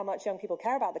 given how much young people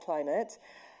care about the climate,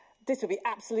 this would be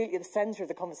absolutely the centre of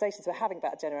the conversations we're having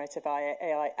about generative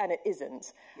AI, and it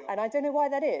isn't. And I don't know why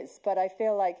that is, but I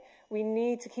feel like we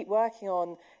need to keep working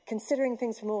on considering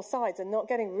things from all sides and not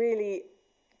getting really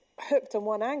hooked on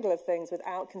one angle of things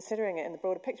without considering it in the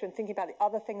broader picture and thinking about the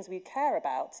other things we care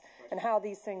about and how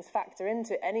these things factor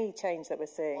into any change that we're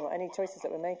seeing or any choices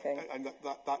that we're making. And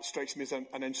that strikes me as an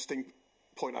interesting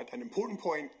point, an important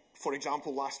point. For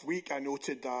example, last week I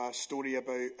noted a story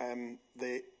about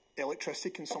the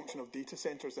electricity consumption of data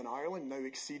centres in Ireland now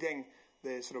exceeding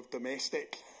the sort of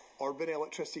domestic urban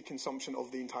electricity consumption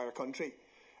of the entire country.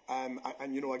 And,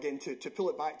 you know, again, to pull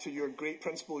it back to your great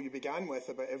principle you began with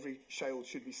about every child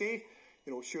should be safe,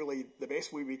 you know, surely the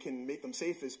best way we can make them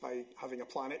safe is by having a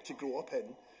planet to grow up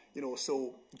in, you know,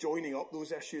 so joining up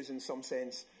those issues in some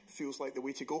sense feels like the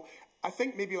way to go. I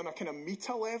think maybe on a kind of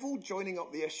meta level, joining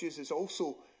up the issues is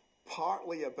also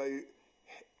partly about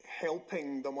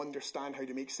helping them understand how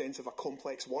to make sense of a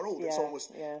complex world. It's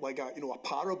almost like a, you know, a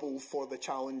parable for the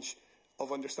challenge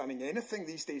of understanding anything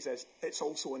these days is it's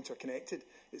also interconnected.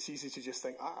 It's easy to just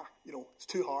think, you know, it's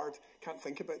too hard, can't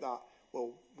think about that.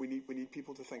 Well, we need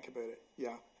people to think about it.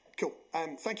 Yeah, cool.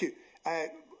 Thank you.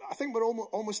 I think we're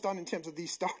almost done in terms of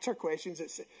these starter questions.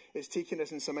 It's taken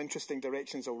us in some interesting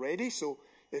directions already. So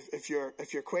if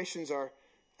your questions are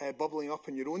bubbling up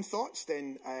in your own thoughts,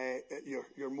 then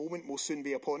your moment will soon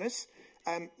be upon us.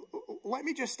 Let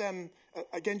me just,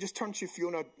 again, just turn to you,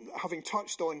 Fiona, having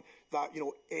touched on that, you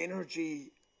know,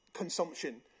 energy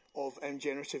consumption of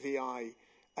generative AI.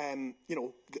 You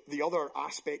know, the other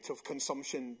aspect of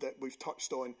consumption that we've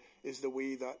touched on is the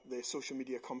way that the social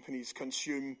media companies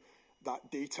consume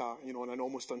that data, you know, on an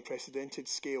almost unprecedented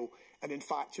scale. And in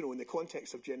fact, you know, in the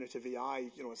context of generative AI,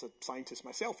 you know, as a scientist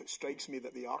myself, it strikes me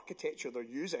that the architecture they're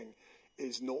using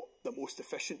is not the most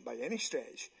efficient by any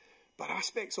stretch. But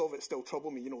aspects of it still trouble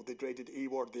me, you know, the dreaded A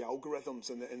word, the algorithms,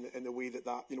 and the way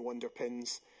that you know,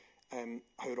 underpins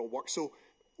how it all works. So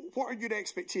what are your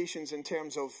expectations in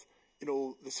terms of, you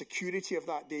know, the security of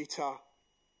that data,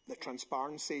 the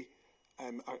transparency,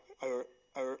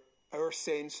 our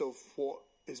sense of what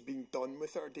is being done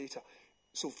with our data?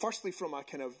 So firstly, from a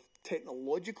kind of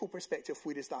technological perspective,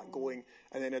 where is that going?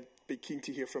 And then I'd be keen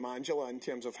to hear from Angela in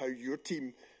terms of how your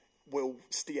team will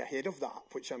stay ahead of that,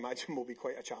 which I imagine will be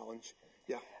quite a challenge.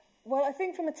 Yeah. Well, I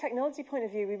think from a technology point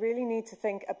of view, we really need to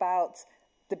think about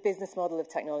the business model of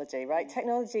technology, right?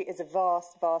 Technology is a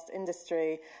vast, vast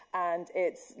industry, and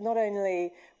it's not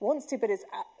only wants to, but it's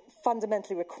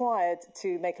fundamentally required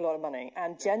to make a lot of money.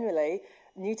 And generally,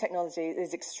 new technology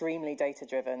is extremely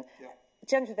data-driven. Yeah.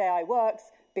 Generative AI works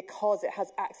because it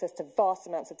has access to vast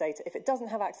amounts of data. If it doesn't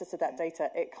have access to that data,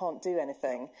 it can't do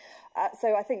anything.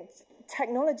 So I think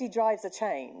technology drives a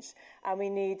change, and we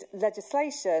need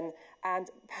legislation and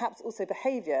perhaps also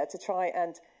behaviour to try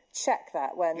and check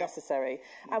that where necessary.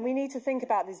 And we need to think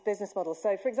about these business models.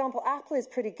 So, for example, Apple is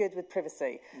pretty good with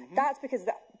privacy. That's because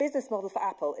the business model for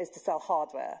Apple is to sell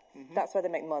hardware. That's where they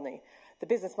make money. The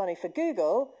business money for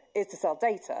Google is to sell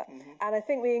data. And I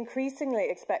think we increasingly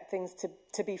expect things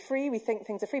to be free. We think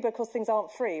things are free, but of course things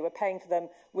aren't free. We're paying for them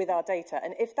with our data.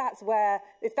 And if that's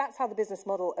how the business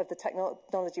model of the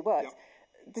technology works,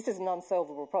 this is an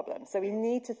unsolvable problem. So we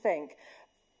need to think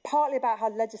partly about how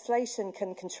legislation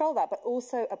can control that, but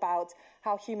also about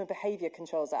how human behaviour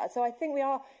controls that. So I think we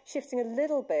are shifting a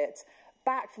little bit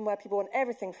back from where people want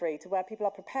everything free to where people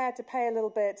are prepared to pay a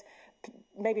little bit,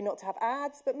 maybe not to have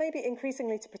ads, but maybe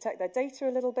increasingly to protect their data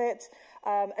a little bit.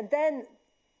 And then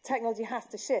technology has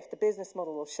to shift, the business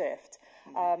model will shift.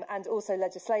 And also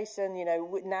legislation, you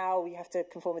know, now we have to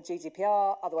conform with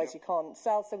GDPR, otherwise you can't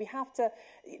sell. So we have to,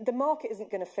 the market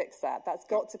isn't going to fix that. That's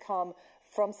got to come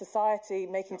from society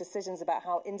making decisions about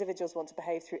how individuals want to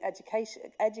behave through education,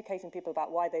 educating people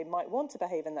about why they might want to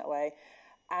behave in that way,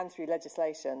 and through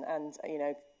legislation and, you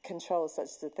know, controls such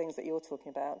as the things that you're talking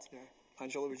about. Yeah.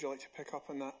 Angela, would you like to pick up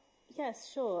on that?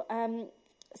 Yes, sure.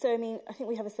 So, I mean, I think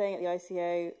we have a saying at the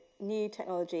ICO, new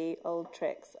technology, old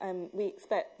tricks. We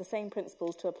expect the same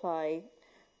principles to apply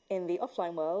in the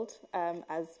offline world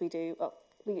as we do,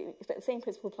 we expect the same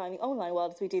principle apply in the online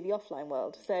world as we do the offline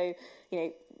world. So, you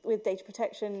know, with data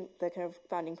protection, the kind of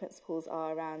founding principles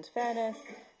are around fairness,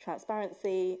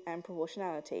 transparency, and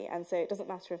proportionality. And so it doesn't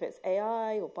matter if it's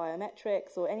AI or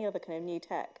biometrics or any other kind of new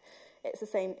tech. It's the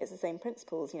same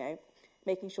principles, you know,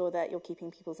 making sure that you're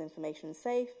keeping people's information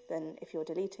safe, then if you're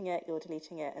deleting it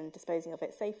and disposing of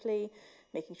it safely,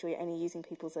 making sure you're only using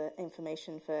people's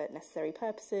information for necessary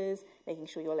purposes, making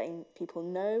sure you're letting people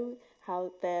know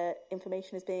how their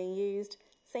information is being used.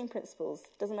 Same principles.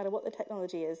 Doesn't matter what the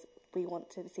technology is, we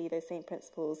want to see those same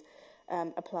principles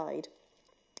applied.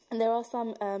 And there are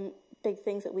some big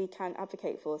things that we can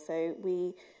advocate for. So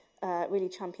we really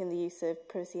champion the use of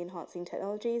privacy-enhancing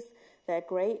technologies. They're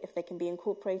great if they can be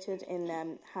incorporated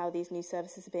in how these new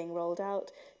services are being rolled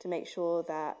out to make sure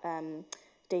that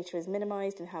data is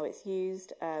minimised and how it's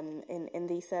used in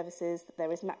these services.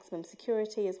 There is maximum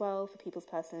security as well for people's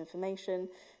personal information.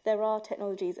 There are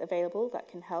technologies available that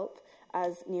can help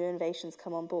as new innovations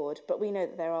come on board, but we know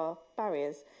that there are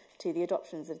barriers to the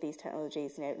adoptions of these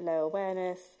technologies, you know, low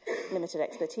awareness, limited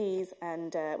expertise,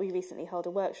 and we recently held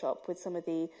a workshop with some of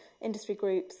the industry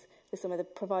groups, with some of the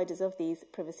providers of these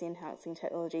privacy-enhancing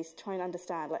technologies to try and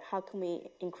understand, like, how can we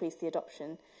increase the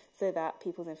adoption so that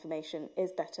people's information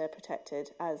is better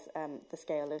protected as the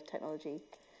scale of technology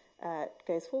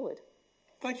goes forward.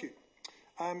 Thank you.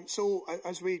 So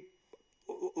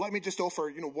let me just offer,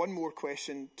 you know, one more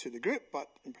question to the group, but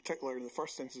in particular in the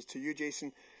first instance to you,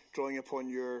 Jason, drawing upon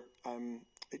your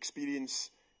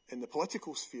experience in the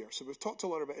political sphere. So we've talked a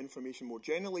lot about information more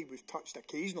generally. We've touched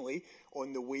occasionally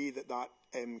on the way that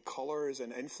colours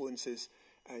and influences,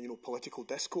 you know, political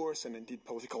discourse and indeed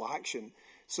political action.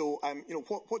 So, you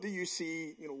know, what do you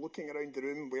see, you know, looking around the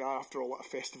room? We are, after all, at a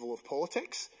festival of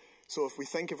politics. So if we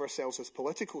think of ourselves as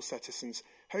political citizens,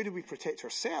 how do we protect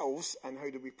ourselves and how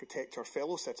do we protect our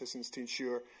fellow citizens to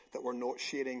ensure that we're not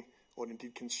sharing or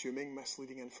indeed consuming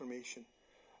misleading information?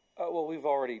 Well, we've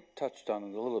already touched on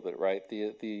it a little bit, right?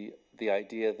 The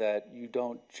idea that you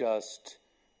don't just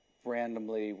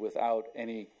randomly, without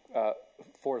any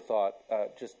forethought,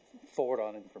 just forward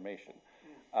on information.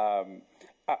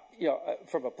 You know,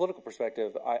 from a political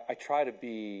perspective, I try to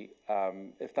be,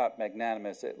 if not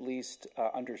magnanimous, at least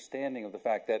understanding of the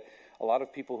fact that a lot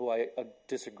of people who I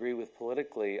disagree with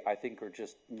politically, I think are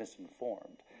just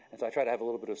misinformed. And so I try to have a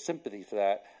little bit of sympathy for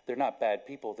that. They're not bad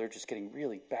people. They're just getting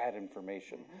really bad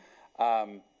information.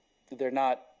 They're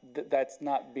not. That's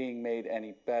not being made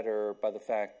any better by the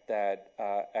fact that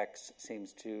X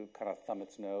seems to kind of thumb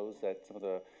its nose at some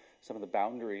of the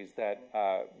boundaries that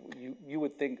you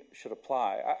would think should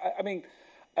apply. I mean,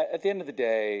 at the end of the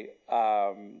day,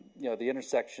 you know, the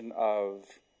intersection of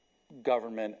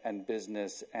government and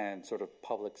business and sort of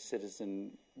public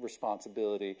citizen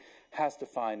responsibility has to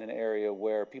find an area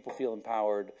where people feel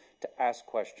empowered to ask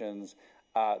questions,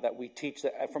 that we teach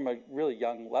that from a really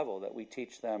young level, that we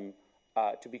teach them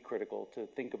to be critical, to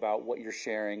think about what you're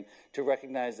sharing, to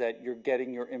recognize that you're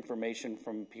getting your information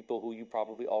from people who you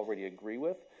probably already agree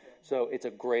with. So it's a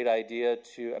great idea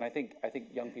to, and I think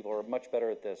young people are much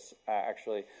better at this,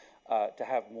 actually, to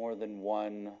have more than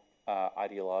one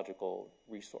ideological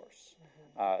resource,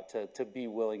 to be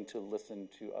willing to listen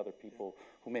to other people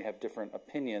who may have different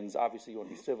opinions. Obviously, you want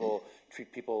to be civil,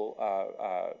 treat people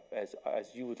as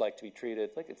you would like to be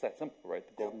treated. Like, it's that simple, right?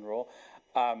 The golden rule.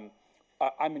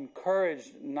 I'm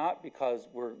encouraged not because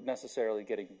we're necessarily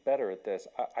getting better at this.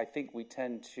 I think we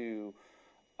tend to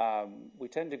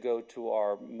go to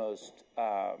our most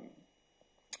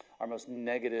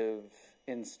negative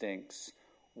instincts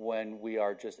when we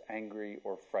are just angry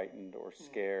or frightened or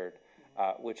scared,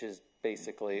 which is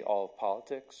basically all of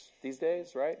politics these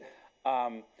days, right?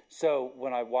 So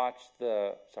when I watch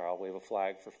sorry, I'll wave a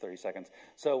flag for 30 seconds.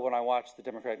 So when I watch the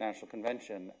Democratic National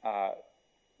Convention,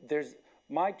 there's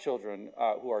my children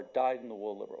who are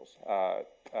dyed-in-the-wool liberals.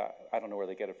 I don't know where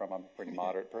they get it from. I'm a pretty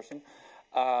moderate person.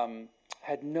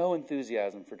 Had no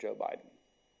enthusiasm for Joe Biden.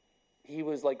 He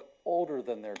was like older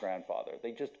than their grandfather.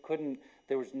 They just couldn't,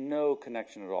 there was no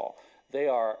connection at all. They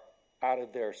are out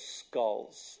of their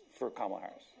skulls for Kamala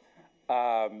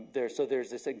Harris. So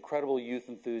there's this incredible youth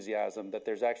enthusiasm that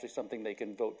there's actually something they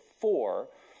can vote for,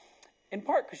 in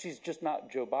part because she's just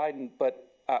not Joe Biden, but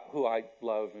who I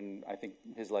love, and I think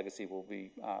his legacy will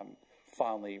be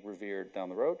fondly revered down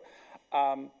the road.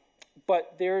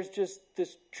 But there's just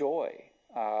this joy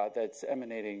that's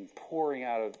emanating, pouring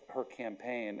out of her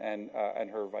campaign and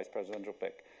her vice presidential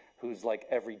pick, who's like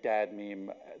every dad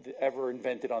meme ever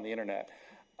invented on the internet.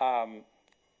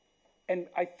 And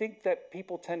I think that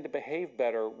people tend to behave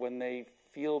better when they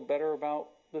feel better about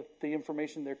the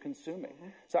information they're consuming.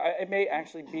 So it may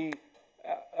actually be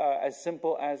as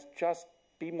simple as just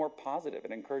be more positive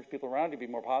and encourage people around you to be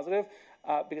more positive,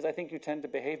 because I think you tend to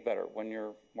behave better when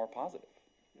you're more positive.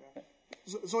 Yeah.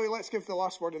 Zoe, let's give the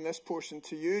last word in this portion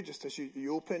to you, just as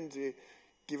you opened, you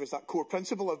gave us that core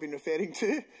principle I've been referring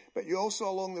to, but you also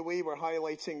along the way were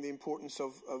highlighting the importance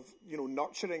of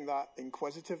nurturing that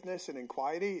inquisitiveness and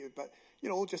inquiry, but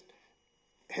just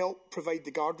help provide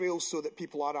the guardrails so that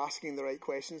people are asking the right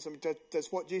questions. I mean,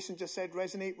 does what Jason just said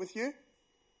resonate with you?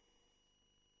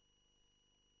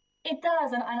 It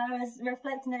does, and I was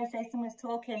reflecting as Jason was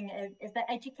talking, is that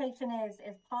education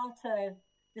is part of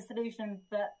the solution,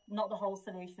 but not the whole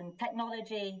solution.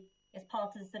 Technology is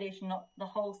part of the solution, not the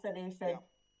whole solution. Yeah.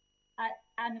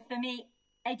 And for me,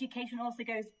 education also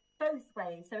goes both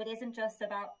ways. So it isn't just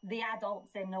about the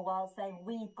adults in the world saying,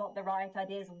 we've got the right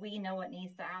ideas, we know what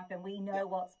needs to happen, we know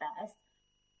what's best,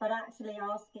 but actually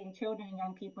asking children and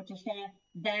young people to share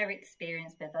their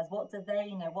experience with us. What do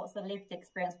they know? What's the lived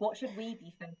experience? What should we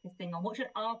be focusing on? What should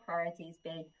our priorities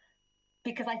be?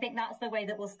 Because I think that's the way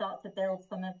that we'll start to build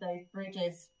some of those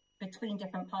bridges between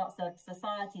different parts of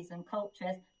societies and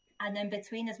cultures. And then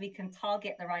between us, we can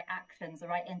target the right actions, the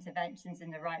right interventions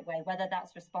in the right way, whether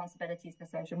that's responsibilities for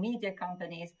social media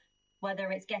companies,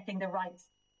 whether it's getting the right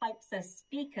types of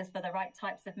speakers for the right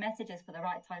types of messages, for the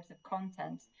right types of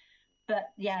content.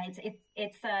 But yeah,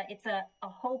 it's a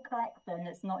whole collection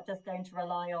that's not just going to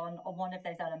rely on one of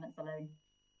those elements alone.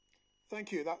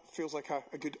 Thank you. That feels like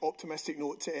a good optimistic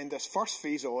note to end this first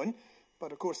phase on.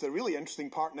 But of course, the really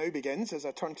interesting part now begins as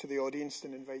I turn to the audience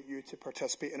and invite you to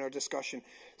participate in our discussion.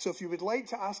 So if you would like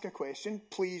to ask a question,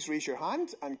 please raise your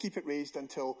hand and keep it raised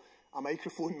until a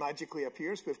microphone magically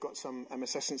appears. We've got some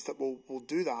assistants that will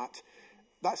do that.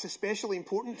 That's especially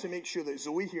important to make sure that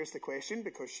Zoe hears the question,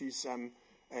 because she's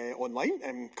online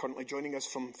and currently joining us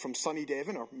from sunny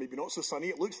Devon, or maybe not so sunny.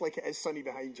 It looks like it is sunny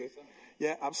behind you.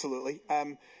 Yeah, absolutely.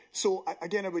 So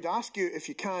again, I would ask you, if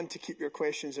you can, to keep your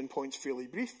questions and points fairly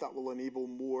brief. That will enable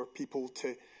more people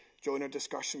to join our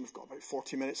discussion. We've got about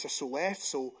 40 minutes or so left.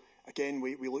 So again,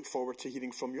 we look forward to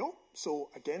hearing from you all. So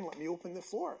again, let me open the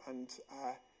floor and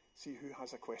see who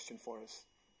has a question for us.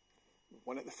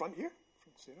 One at the front here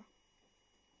from Sarah.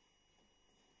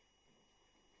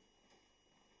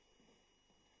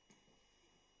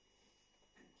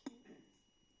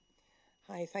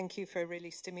 Hi, thank you for a really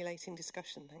stimulating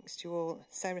discussion. Thanks to you all.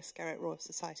 Sarah Skerritt, Royal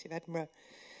Society of Edinburgh.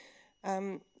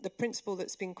 The principle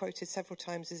that's been quoted several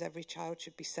times is every child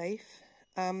should be safe.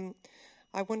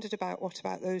 I wondered what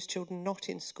about those children not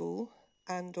in school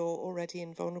and or already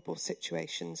in vulnerable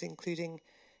situations, including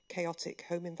chaotic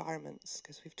home environments,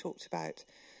 because we've talked about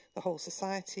the whole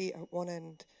society at one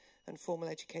end and formal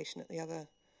education at the other.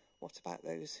 What about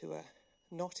those who are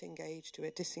not engaged, who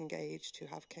are disengaged, who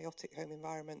have chaotic home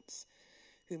environments,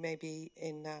 who may be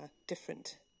in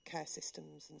different care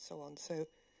systems and so on? So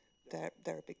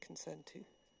they're a big concern too.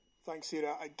 Thanks,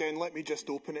 Sarah. Again, let me just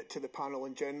open it to the panel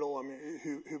in general. I mean,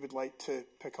 who would like to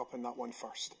pick up on that one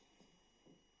first?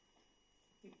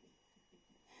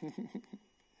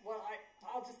 Well,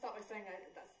 I'll just start by saying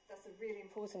that's a really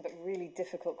important but really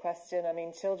difficult question. I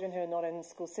mean, children who are not in the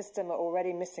school system are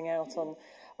already missing out on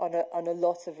a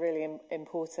lot of really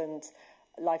important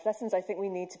life lessons. I think we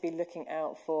need to be looking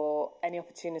out for any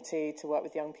opportunity to work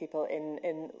with young people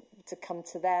to come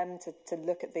to them, to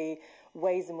look at the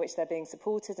ways in which they're being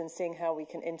supported and seeing how we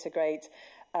can integrate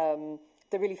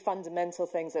the really fundamental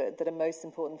things that are most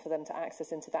important for them to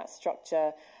access into that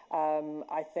structure.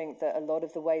 I think that a lot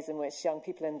of the ways in which young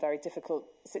people in very difficult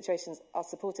situations are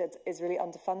supported is really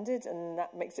underfunded, and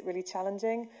that makes it really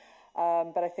challenging.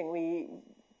 But I think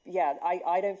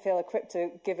I don't feel equipped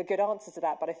to give a good answer to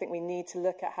that, but I think we need to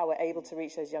look at how we're able to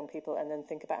reach those young people and then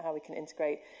think about how we can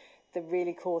integrate the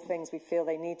really core things we feel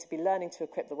they need to be learning to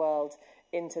equip the world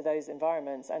into those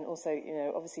environments, and also,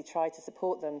 obviously try to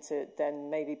support them to then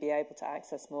maybe be able to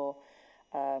access more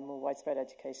widespread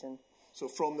education. So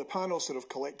from the panel sort of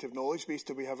collective knowledge base,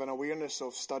 do we have an awareness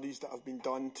of studies that have been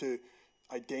done to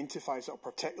identify sort of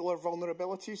particular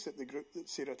vulnerabilities that the group that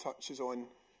Sarah touches on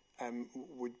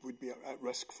would be at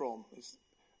risk from?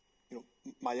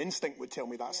 My instinct would tell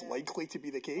me that's likely to be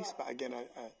the case, but again,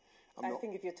 I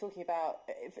think if you're talking about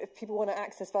if people want to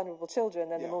access vulnerable children,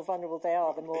 then the more vulnerable they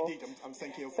are, the more. Indeed, I'm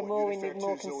thinking of the what more you we need,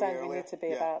 more concerned we need to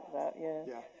be about that.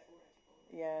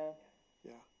 Yeah.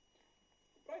 Yeah.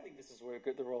 But I think this is where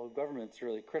the role of government is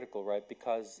really critical, right?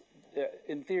 Because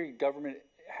in theory, government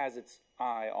has its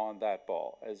eye on that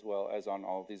ball as well as on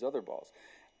all of these other balls.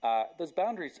 Those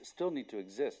boundaries still need to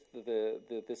exist.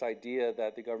 This idea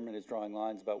that the government is drawing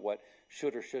lines about what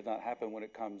should or should not happen when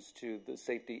it comes to the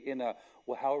safety in a,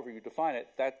 well, however you define it,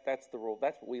 that's the role,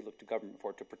 that's what we look to government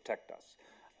for, to protect us.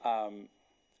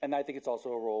 And I think it's also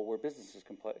a role where businesses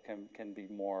can be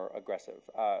more aggressive.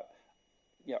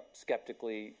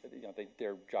 Skeptically,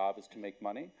 their job is to make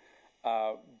money.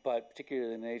 But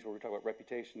particularly in an age where we talk about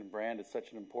reputation and brand, it's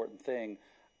such an important thing.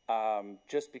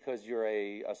 Just because you're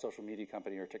a social media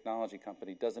company or a technology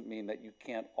company doesn't mean that you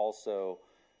can't also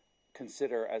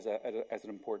consider as an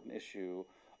important issue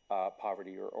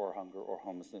poverty or hunger or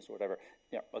homelessness or whatever.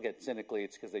 Again, cynically,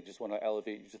 it's because they just want to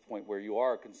elevate you to the point where you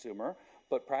are a consumer.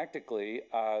 But practically,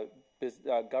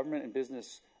 government and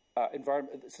business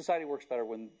society works better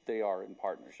when they are in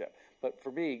partnership. But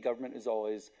for me, government is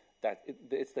always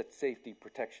it's that safety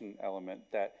protection element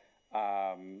that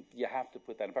you have to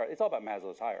put that in power. It's all about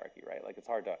Maslow's hierarchy, right? Like, it's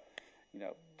hard to,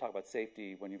 talk about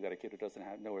safety when you've got a kid who doesn't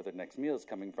know where their next meal is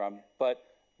coming from. But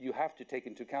you have to take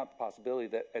into account the possibility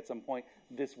that at some point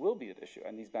this will be an issue,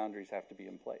 and these boundaries have to be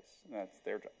in place. And that's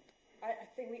their job. I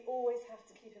think we always have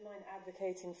to keep in mind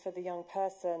advocating for the young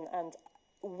person, and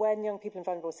when young people in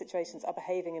vulnerable situations are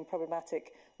behaving in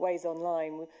problematic ways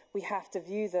online, we have to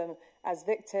view them as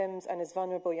victims and as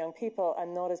vulnerable young people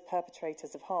and not as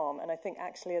perpetrators of harm. And I think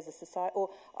actually as a society, or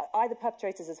either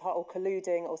perpetrators as harm or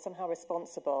colluding or somehow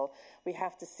responsible, we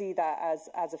have to see that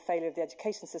as a failure of the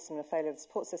education system and a failure of the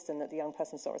support system that the young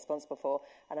person's not responsible for.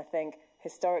 And I think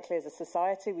historically as a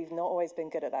society, we've not always been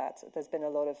good at that. There's been a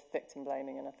lot of victim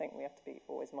blaming, and I think we have to be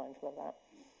always mindful of that.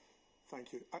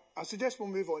 Thank you. I suggest we'll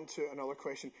move on to another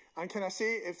question. And can I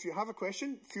say, if you have a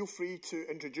question, feel free to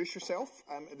introduce yourself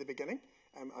at the beginning,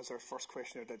 as our first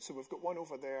questioner did. So we've got one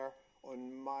over there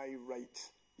on my right.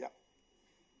 Yeah.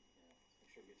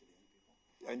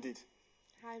 Indeed.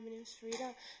 Hi, my name's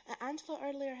Farida. Angela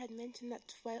earlier had mentioned that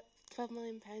 £12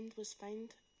 million was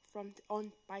found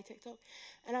by TikTok,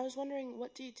 and I was wondering,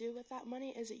 what do you do with that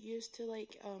money? Is it used to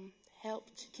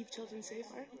help to keep children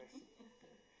safer?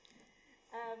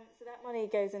 So that money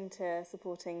goes into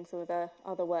supporting some of the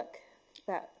other work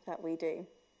that we do.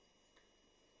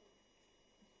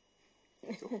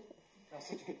 That's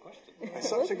such a good question. It's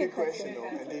such a good question, though,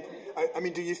 indeed. I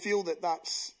mean, do you feel that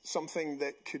that's something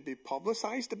that could be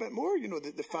publicised a bit more?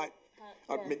 The fact,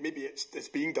 maybe it's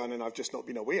being done and I've just not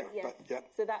been aware. Yes. But yeah.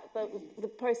 So the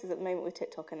process at the moment with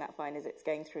TikTok and that fine is it's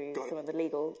going through some of the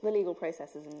legal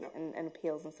processes and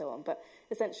appeals and so on. But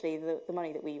essentially, the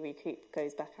money that we recoup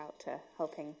goes back out to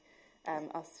helping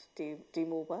us do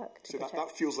more work. So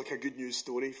that feels like a good news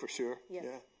story for sure. Yes.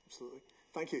 Yeah, absolutely.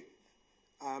 Thank you.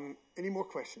 Any more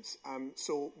questions?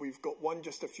 So we've got one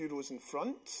just a few rows in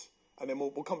front, and then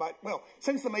we'll come back. Well,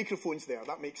 since the microphone's there,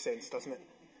 that makes sense, doesn't it?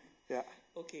 Yeah.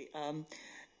 Okay.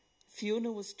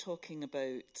 Fiona was talking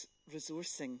about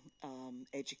resourcing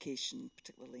education,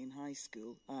 particularly in high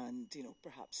school, and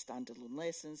perhaps standalone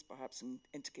lessons, perhaps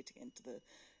integrating into the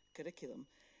curriculum.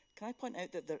 Can I point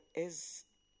out that there is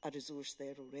a resource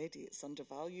there already? It's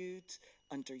undervalued,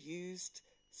 underused.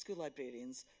 School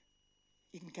librarians.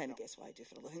 You can kind of guess what I do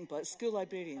for a living, but school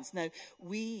librarians. Now,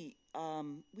 we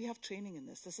have training in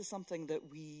this. This is something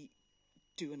that we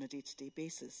do on a day-to-day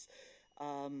basis.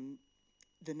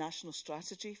 The National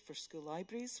Strategy for School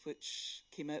Libraries, which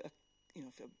came out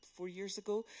 4 years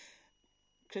ago,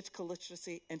 critical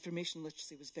literacy, information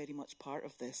literacy was very much part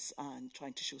of this, and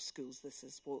trying to show schools this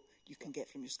is what you can get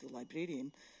from your school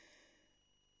librarian.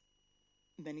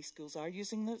 Many schools are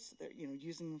using this. They're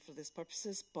using them for these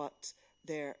purposes, but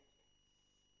they're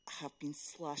have been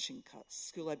slashing cuts.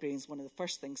 School librarians, one of the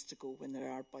first things to go when there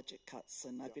are budget cuts,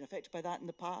 and I've been affected by that in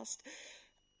the past,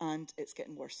 and it's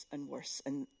getting worse and worse,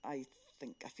 and I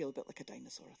feel a bit like a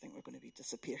dinosaur. I think we're going to be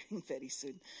disappearing very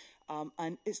soon.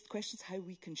 And the question is how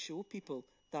we can show people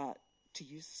that to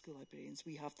use the school librarians,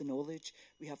 we have the knowledge,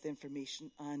 we have the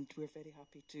information, and we're very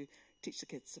happy to teach the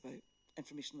kids about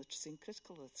information literacy and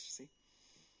critical literacy.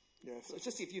 Yes. So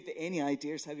just see if you've got any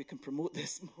ideas how we can promote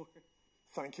this more.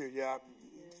 Thank you. Yeah.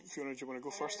 Fiona, do you want to go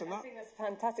first on that? I think that's a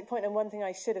fantastic point. And one thing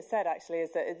I should have said, actually,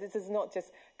 is that this is not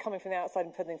just coming from the outside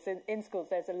and putting things in schools.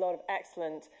 There's a lot of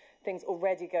excellent things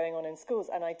already going on in schools.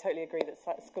 And I totally agree that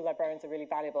school librarians are really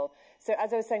valuable. So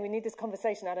as I was saying, we need this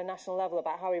conversation at a national level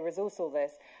about how we resource all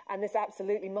this. And this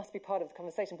absolutely must be part of the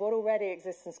conversation. What already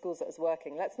exists in schools that is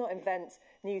working? Let's not invent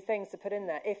new things to put in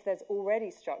there if there's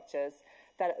already structures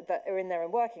that are in there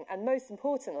and working. And most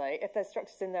importantly, if there's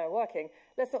structures in there and working,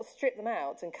 let's not strip them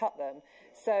out and cut them.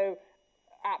 So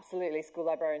absolutely, school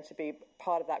librarians should be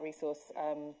part of that resource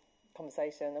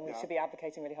conversation, and we should be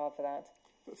advocating really hard for that.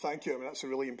 Thank you. I mean, that's a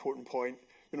really important point.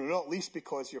 You know, not least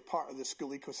because you're part of the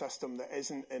school ecosystem that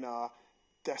isn't in a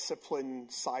discipline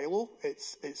silo.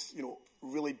 It's you know,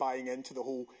 really buying into the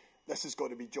whole this has got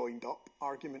to be joined up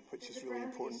argument, which is really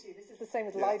important. This is the same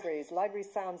with libraries.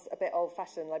 Libraries sounds a bit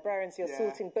old-fashioned. Librarians, you're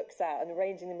sorting books out and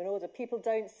arranging them in order. People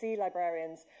don't see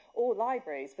librarians or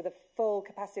libraries for the full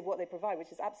capacity of what they provide,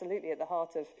 which is absolutely at the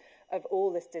heart of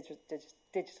all this digital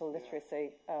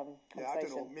literacy conversation. Yeah, I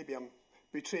don't know, maybe I'm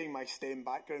betraying my STEM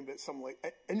background, but some like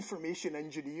information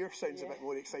engineer sounds a bit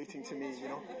more exciting to me, you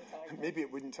know. Maybe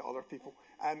it wouldn't to other people.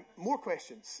 More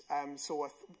questions.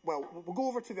 Well, we'll go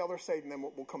over to the other side and then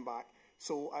we'll come back.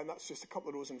 So, and that's just a couple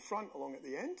of rows in front along at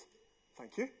the end.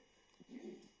 Thank you.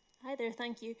 Hi there,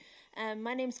 thank you.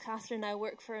 My name's Catherine. I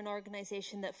work for an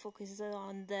organisation that focuses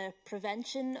on the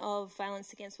prevention of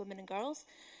violence against women and girls.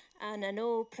 And I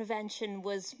know prevention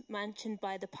was mentioned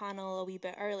by the panel a wee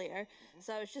bit earlier.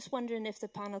 So I was just wondering if the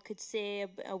panel could say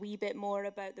a wee bit more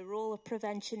about the role of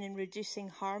prevention in reducing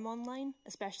harm online,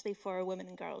 especially for women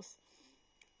and girls.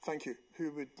 Thank you.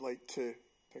 Who would like to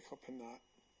pick up on that?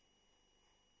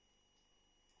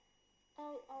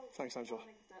 Thanks, Angela.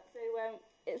 So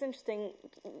it's interesting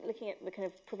looking at the kind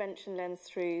of prevention lens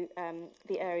through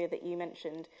the area that you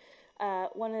mentioned.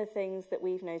 One of the things that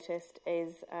we've noticed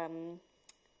is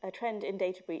a trend in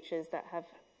data breaches that have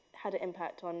had an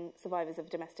impact on survivors of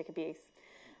domestic abuse.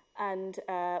 And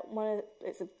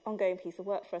it's an ongoing piece of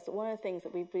work for us, but one of the things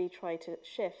that we've really tried to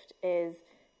shift is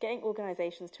getting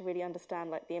organisations to really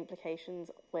understand like the implications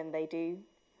when they do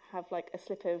have like a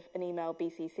slip of an email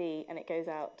BCC and it goes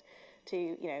out to,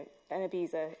 you know, an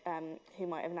abuser who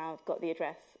might have now got the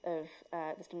address of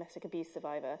this domestic abuse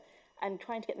survivor, and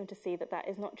trying to get them to see that that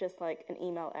is not just like an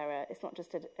email error, it's not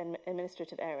just an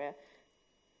administrative error,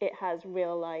 it has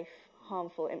real life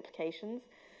harmful implications.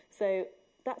 So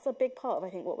that's a big part of,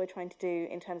 I think, what we're trying to do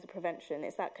in terms of prevention.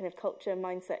 It's that kind of culture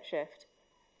mindset shift.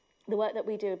 The work that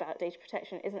we do about data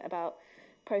protection isn't about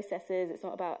processes, it's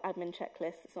not about admin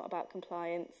checklists, it's not about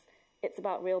compliance, it's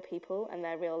about real people and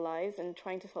their real lives, and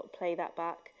trying to sort of play that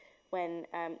back when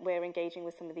we're engaging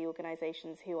with some of the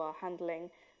organisations who are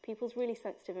handling people's really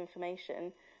sensitive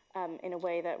information in a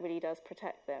way that really does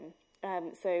protect them.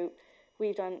 So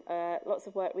we've done lots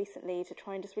of work recently to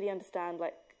try and just really understand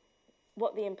like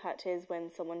what the impact is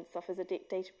when someone suffers a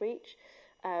data breach,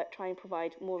 try and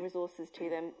provide more resources to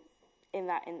them in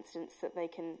that instance so that they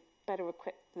can better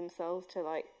equip themselves to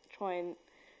like try and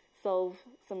solve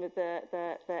some of the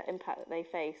impact that they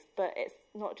face. But it's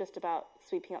not just about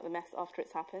sweeping up the mess after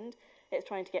it's happened. It's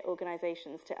trying to get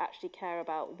organisations to actually care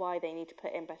about why they need to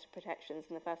put in better protections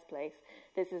in the first place.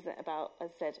 This isn't about,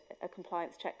 as I said, a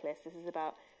compliance checklist. This is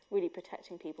about really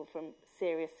protecting people from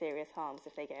serious, serious harms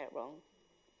if they get it wrong.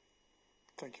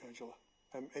 Thank you, Angela.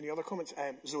 Any other comments?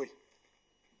 Zoe?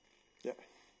 Yeah.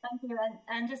 Thank you.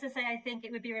 And just to say, I think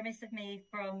it would be remiss of me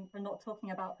from not talking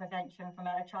about prevention from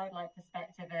a childlike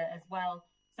perspective as well.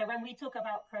 So when we talk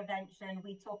about prevention,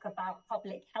 we talk about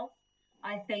public health.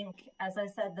 I think, as I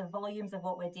said, the volumes of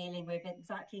what we're dealing with,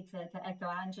 exactly to echo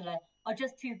Angela, are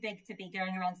just too big to be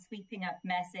going around sweeping up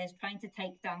messes, trying to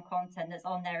take down content that's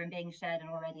on there and being shared and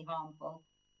already harmful.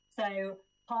 So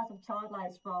part of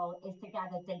Childlike's role is to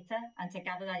gather data and to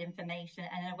gather that information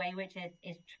in a way which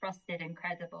is trusted and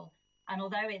credible. And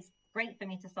although it's great for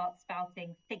me to start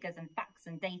spouting figures and facts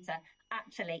and data,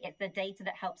 actually it's the data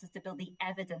that helps us to build the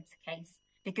evidence case.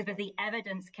 Because with the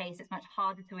evidence case, it's much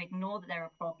harder to ignore that there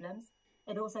are problems.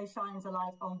 It also shines a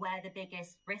light on where the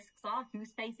biggest risks are,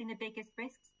 who's facing the biggest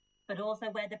risks, but also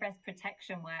where the best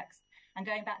protection works. And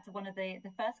going back to one of the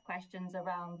first questions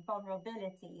around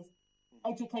vulnerabilities,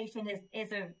 education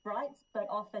is a right, but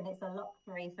often it's a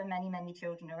luxury for many, many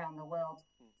children around the world.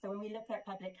 So when we look at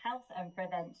public health and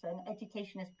prevention,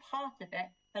 education is part of it,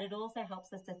 but it also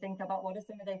helps us to think about what are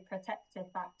some of those protective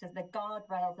factors, the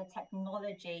guardrails, the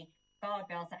technology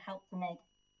guardrails that help to make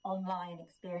online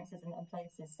experiences and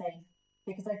places safe.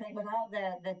 Because I think without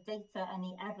the data and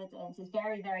the evidence, it's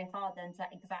very, very hard then to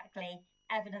exactly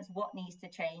evidence what needs to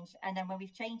change. And then when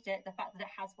we've changed it, the fact that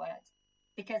it has worked.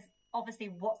 Because obviously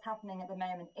what's happening at the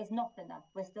moment is not enough.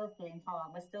 We're still seeing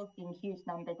harm. We're still seeing huge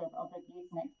numbers of abuse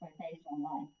and exploitation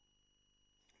online.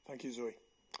 Thank you, Zoe.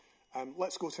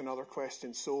 Let's go to another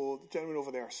question. So the gentleman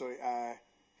over there, sorry,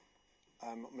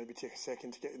 maybe take a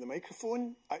second to get in the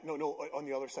microphone. No, on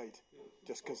the other side,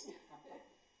 just because.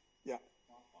 Yeah,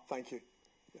 thank you.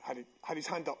 Had his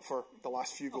hand up for the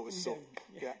last few goes. So,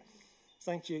 yeah.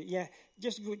 Thank you. Yeah,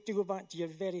 just to go back to your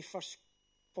very first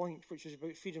point, which was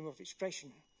about freedom of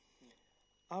expression.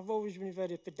 I've always been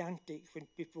very pedantic when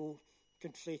people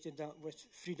conflated that with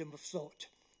freedom of thought.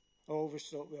 I always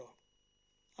thought, well,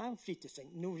 I'm free to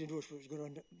think. Nobody knows what's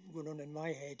going on in my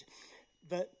head.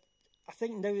 But I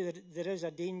think now that there is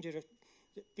a danger that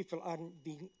people aren't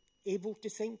being able to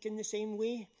think in the same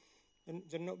way, and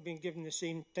they're not being given the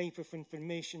same type of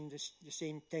information, the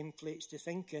same templates to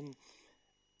think in.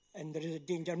 And there is a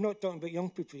danger. I'm not talking about young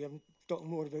people here. I'm talking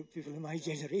more about people in my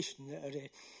generation that are,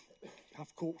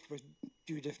 have coped with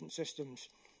two different systems.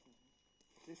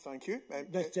 Okay, thank you.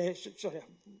 But, sorry.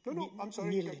 No, I'm sorry.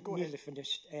 Nearly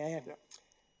finished.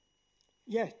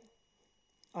 Yeah,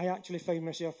 I actually found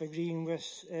myself agreeing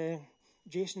with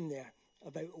Jason there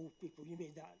about old people. You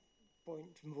made that point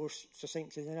more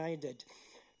succinctly than I did.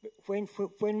 But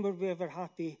when were we ever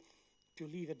happy to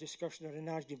leave a discussion or an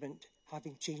argument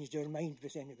having changed our mind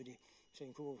with anybody,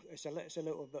 saying, oh, it's a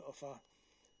little bit of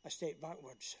a step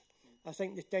backwards? I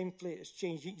think the template has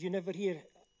changed. You never hear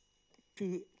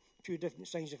two different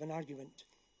sides of an argument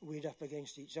weighed up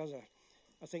against each other.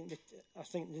 I think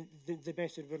the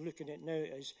method we're looking at now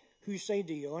is whose side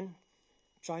are you on?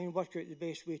 Try and work out the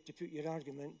best way to put your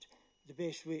argument, the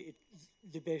best way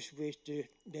to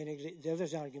denigrate the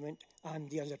other's argument and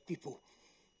the other people.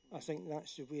 I think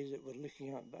that's the way that we're looking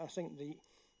at. But I think the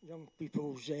young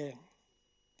people's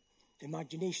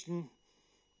imagination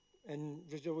and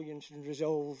resilience and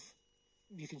resolve,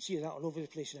 you can see that all over the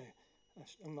place now.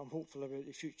 I'm hopeful about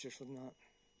the future from that.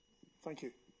 Thank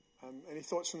you. Any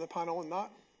thoughts from the panel on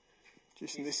that?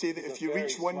 Jason, they say that if you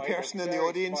reach one person in the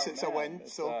audience, it's a win.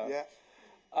 So, yeah.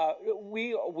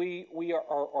 We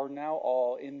are now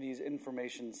all in these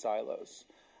information silos,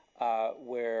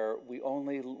 where we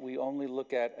only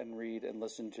look at and read and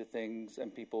listen to things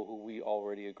and people who we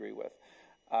already agree with.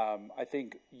 I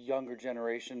think younger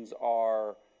generations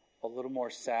are a little more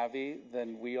savvy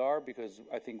than we are, because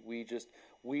I think we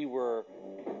were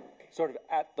sort of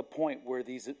at the point where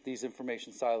these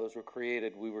information silos were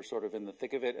created. We were sort of in the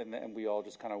thick of it, and we all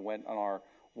just kind of went on our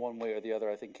one way or the other.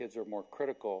 I think kids are more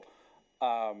critical.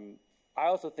 I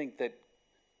also think that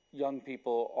young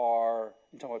people are,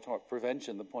 I'm talking about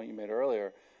prevention, the point you made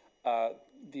earlier,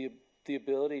 the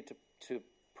ability to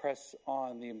press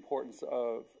on the importance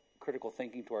of critical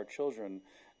thinking to our children.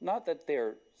 Not that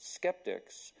they're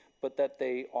skeptics, but that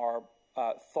they are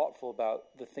thoughtful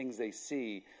about the things they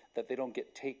see, that they don't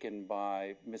get taken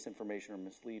by misinformation or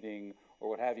misleading or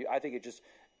what have you. I think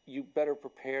you better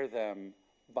prepare them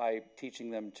by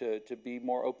teaching them to be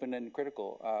more open and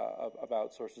critical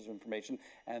about sources of information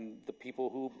and the people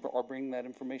who are bringing that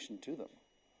information to them.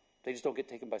 They just don't get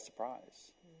taken by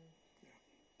surprise. Yeah,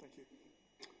 thank you.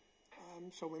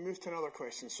 So we move to another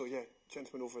question. So yeah,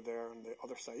 gentleman over there on the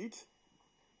other side.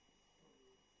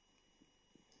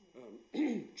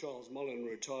 Charles Mullen,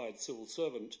 retired civil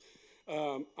servant.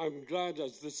 I'm glad,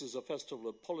 as this is a festival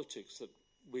of politics, that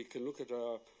we can look at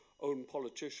our own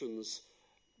politicians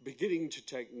beginning to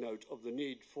take note of the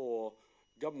need for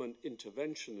government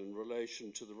intervention in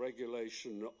relation to the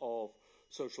regulation of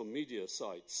social media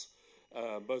sites,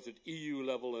 both at EU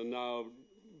level and now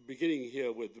beginning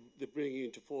here with the bringing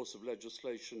into force of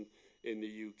legislation in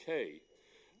the UK.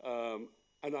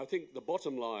 And I think the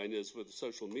bottom line is with the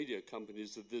social media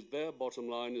companies that their bottom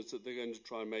line is that they're going to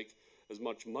try and make as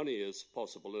much money as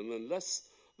possible. And unless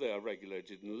they are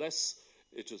regulated, unless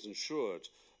it is ensured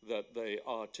that they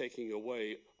are taking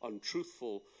away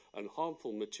untruthful and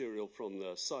harmful material from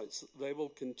their sites, they will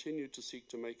continue to seek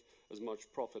to make as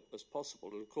much profit as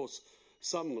possible. And of course,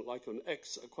 some, like on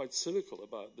X, are quite cynical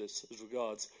about this as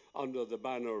regards, under the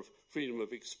banner of freedom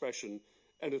of expression,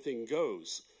 anything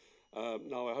goes.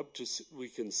 Now, I hope we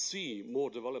can see more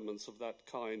developments of that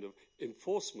kind of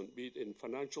enforcement, be it in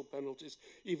financial penalties,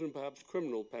 even perhaps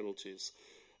criminal penalties.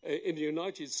 In the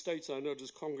United States, I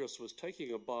noticed Congress was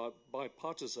taking a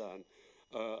bipartisan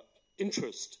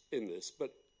interest in this,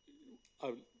 but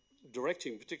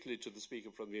directing particularly to the Speaker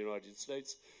from the United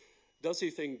States, does he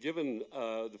think, given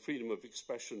the freedom of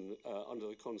expression under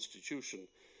the Constitution,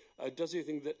 does he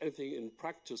think that anything in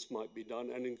practice might be done,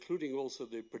 and including also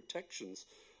the protections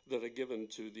that are given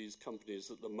to these companies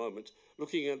at the moment,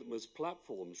 looking at them as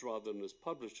platforms rather than as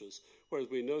publishers, whereas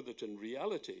we know that in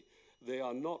reality they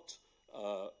are not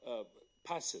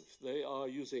passive. They are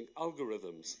using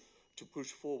algorithms to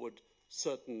push forward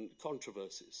certain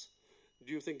controversies.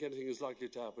 Do you think anything is likely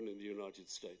to happen in the United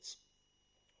States?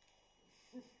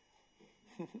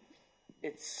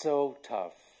 It's so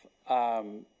tough.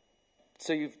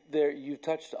 So you've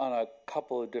touched on a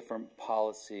couple of different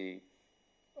policy,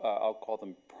 I'll call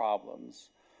them problems.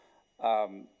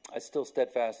 I still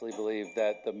steadfastly believe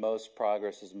that the most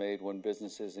progress is made when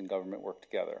businesses and government work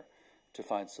together to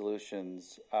find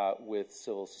solutions with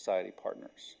civil society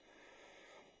partners.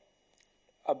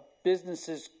 a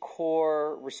business's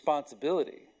core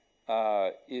responsibility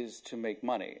is to make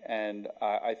money, and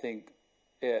I think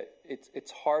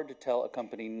it's hard to tell a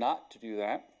company not to do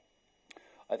that.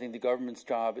 I think the government's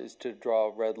job is to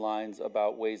draw red lines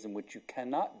about ways in which you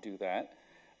cannot do that,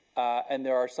 and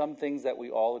there are some things that we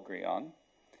all agree on.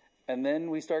 And then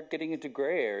we start getting into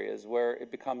gray areas where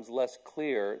it becomes less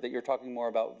clear that you're talking more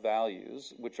about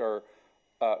values, which are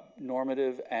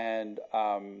normative and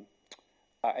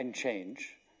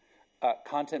change.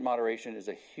 Content moderation is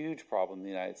a huge problem in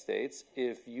the United States.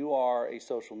 If you are a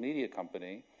social media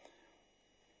company,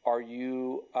 are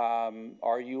you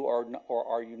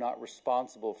not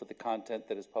responsible for the content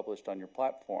that is published on your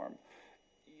platform?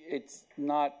 It's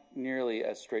not nearly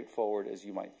as straightforward as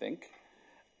you might think.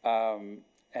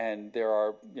 And there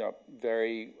are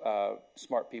very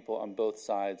smart people on both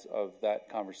sides of that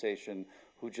conversation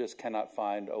who just cannot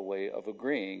find a way of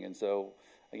agreeing. And so,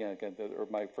 again,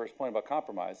 my first point about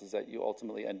compromise is that you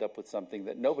ultimately end up with something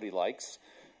that nobody likes,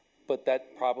 but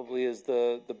that probably is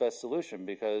the best solution,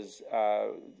 because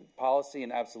policy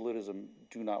and absolutism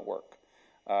do not work,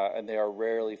 and they are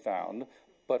rarely found.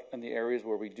 But in the areas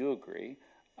where we do agree,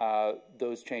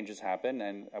 those changes happen,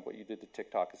 and what you did to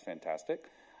TikTok is fantastic.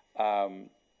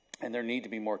 And there need to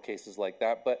be more cases like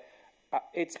that. But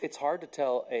it's hard to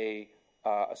tell a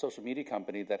social media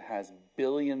company that has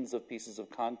billions of pieces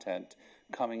of content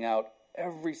coming out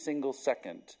every single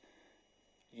second,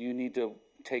 you need to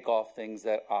take off things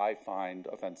that I find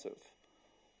offensive.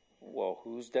 Well,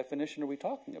 whose definition are we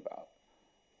talking about?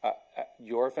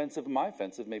 Your offensive and my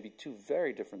offensive may be two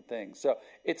very different things. So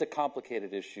it's a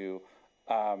complicated issue.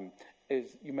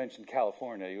 You mentioned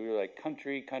California. You were like,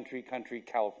 country,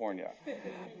 California.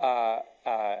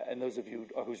 And those of you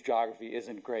whose geography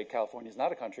isn't great, California is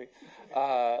not a country,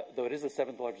 though it is the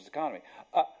 7th largest economy.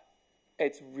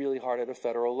 It's really hard at a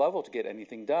federal level to get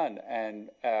anything done. And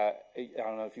I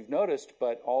don't know if you've noticed,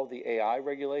 but all the AI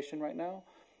regulation right now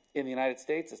in the United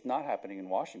States, it's not happening in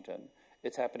Washington.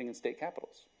 It's happening in state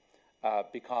capitals,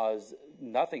 because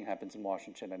nothing happens in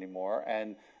Washington anymore.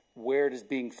 And where it is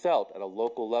being felt at a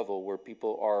local level, where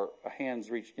people are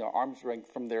hands reach, arms length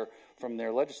from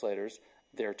their legislators,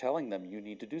 they're telling them you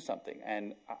need to do something.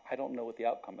 And I don't know what the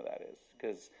outcome of that is,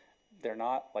 because they're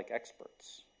not like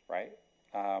experts, right?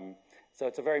 So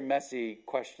it's a very messy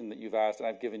question that you've asked, and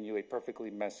I've given you a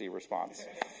perfectly messy response.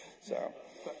 So.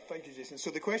 Thank you, Jason. So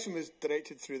the question was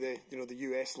directed through the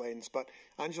US lens, but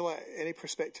Angela, any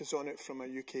perspectives on it from a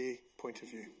UK point of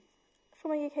view?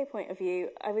 From a UK point of view,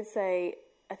 I would say,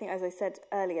 I think, as I said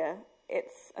earlier,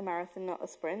 it's a marathon, not a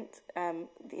sprint.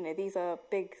 These are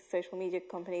big social media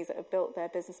companies that have built their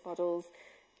business models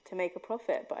to make a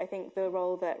profit. But I think the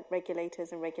role that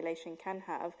regulators and regulation can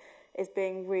have is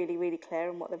being really, really clear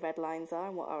on what the red lines are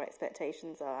and what our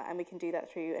expectations are. And we can do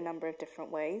that through a number of different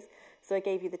ways. So I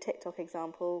gave you the TikTok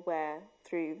example where,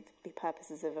 through the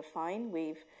purposes of a fine,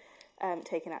 we've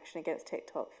taken action against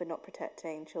TikTok for not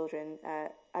protecting children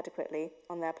adequately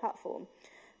on their platform.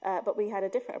 But we had a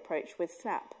different approach with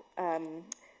Snap over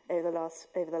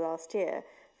the last year.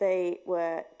 They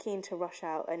were keen to rush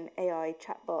out an AI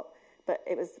chatbot, but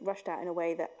it was rushed out in a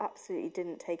way that absolutely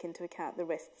didn't take into account the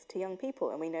risks to young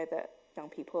people. And we know that young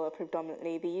people are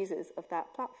predominantly the users of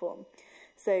that platform.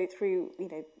 So through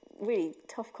really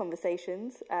tough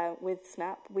conversations with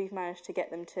Snap, we've managed to get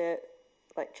them to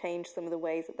change some of the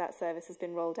ways that service has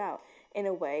been rolled out in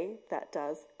a way that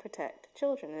does protect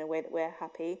children, in a way that we're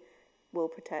happy will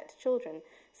protect children.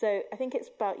 So I think it's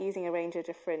about using a range of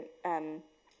different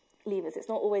levers. It's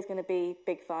not always going to be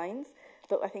big fines,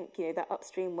 but I think that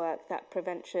upstream work, that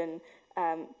prevention,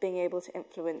 being able to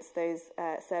influence those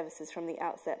services from the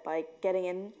outset by getting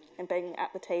in and being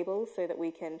at the table, so that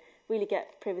we can really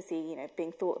get privacy,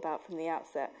 being thought about from the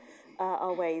outset,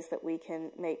 are ways that we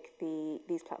can make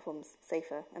these platforms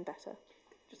safer and better.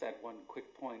 Just add one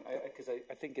quick point, because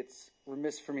I think it's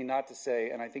remiss for me not to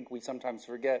say, and I think we sometimes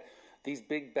forget, these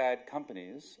big bad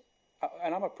companies,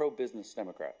 and I'm a pro-business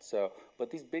Democrat,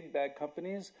 but these big bad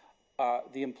companies,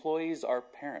 the employees are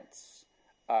parents,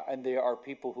 and they are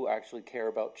people who actually care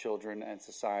about children and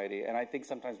society. And I think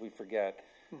sometimes we forget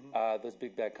those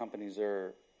big bad companies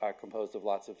are composed of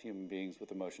lots of human beings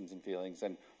with emotions and feelings,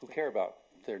 and who care about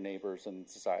their neighbors and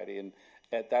society, and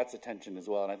that's attention as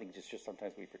well. And I think it's just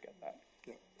sometimes we forget that.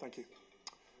 Yeah, thank you.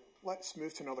 Let's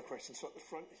move to another question. So at the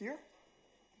front here,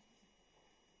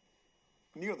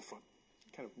 near the front,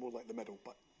 kind of more like the middle,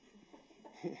 but.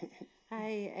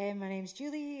 Hi, my name's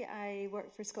Julie. I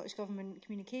work for Scottish Government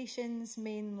Communications,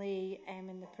 mainly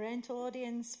in the parental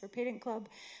audience for Parent Club,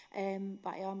 but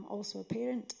I am also a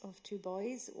parent of 2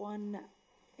 boys, one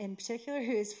in particular,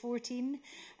 who is 14,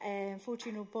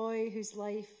 14-year-old boy whose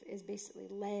life is basically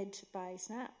led by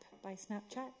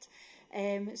Snapchat.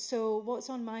 So what's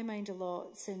on my mind a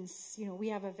lot, since, you know, we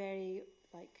have a very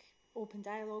open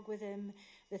dialogue with him,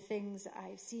 the things that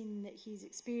I've seen that he's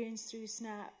experienced through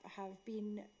Snap have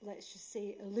been, let's just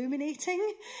say,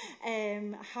 illuminating,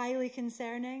 highly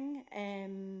concerning,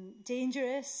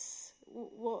 dangerous,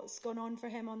 what's gone on for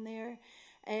him on there.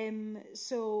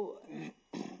 So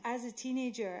as a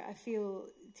teenager, I feel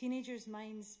teenagers'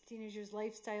 minds, teenagers'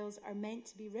 lifestyles are meant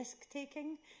to be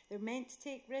risk-taking. They're meant to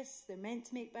take risks. They're meant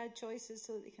to make bad choices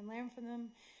so that they can learn from them.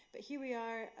 But here we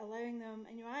are allowing them,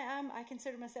 and, you know, I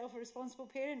consider myself a responsible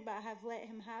parent, but I have let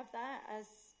him have that, as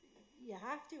you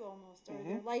have to almost, or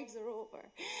their lives are over.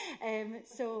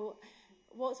 So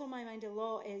what's on my mind a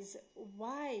lot is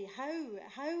why, how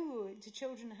do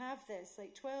children have this?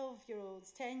 Like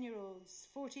 12-year-olds, 10-year-olds,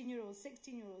 14-year-olds,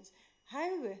 16-year-olds,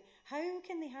 how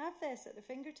can they have this at their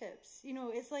fingertips? You know,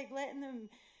 it's like letting them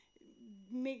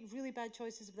make really bad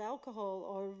choices with alcohol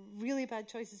or really bad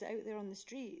choices out there on the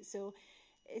street. So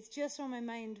it's just on my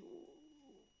mind,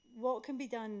 what can be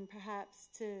done perhaps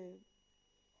to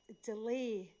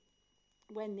delay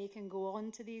when they can go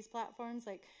on to these platforms?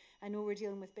 Like, I know we're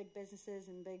dealing with big businesses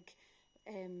and big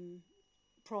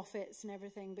profits and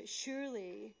everything, but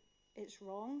surely it's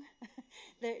wrong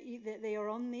that they are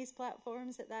on these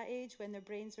platforms at that age when their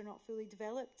brains are not fully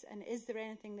developed. And is there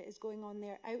anything that is going on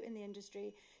there out in the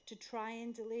industry to try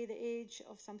and delay the age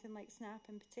of something like Snap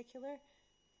in particular?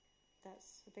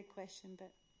 That's a big question,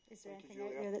 but is there anything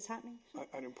out there that's happening?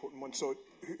 An important one. So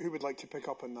who would like to pick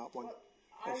up on that one?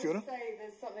 I Fiona? would say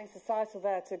there's something societal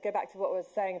there, to go back to what I was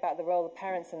saying about the role of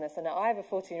parents in this. And I have a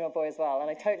 14-year-old boy as well,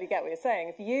 and I totally get what you're saying.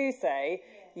 If you say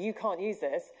you can't use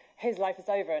this, his life is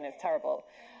over and it's terrible.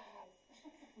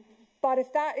 But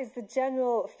if that is the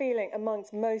general feeling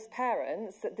amongst most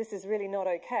parents, that this is really not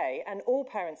okay, and all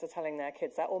parents are telling their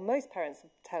kids that, or most parents are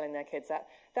telling their kids that,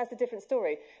 that's a different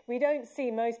story. We don't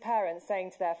see most parents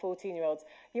saying to their 14-year-olds,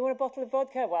 you want a bottle of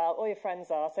vodka? Well, all your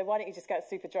friends are, so why don't you just get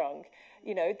super drunk?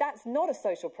 You know, that's not a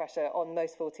social pressure on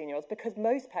most 14-year-olds, because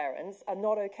most parents are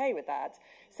not okay with that.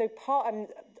 So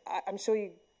I'm sure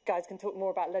you guys can talk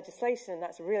more about legislation, and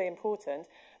that's really important,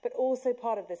 but also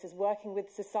part of this is working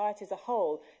with society as a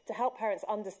whole to help parents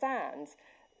understand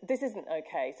this isn't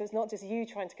okay. So it's not just you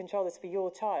trying to control this for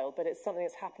your child, but it's something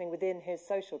that's happening within his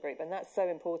social group, and that's so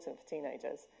important for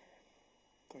teenagers.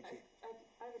 Thank you.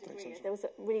 I would agree. There was a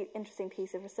really interesting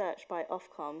piece of research by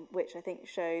Ofcom, which I think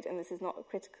showed, and this is not a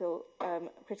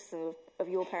criticism of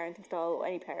your parenting style or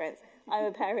any parents, I'm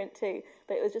a parent too,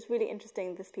 but it was just really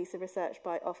interesting, this piece of research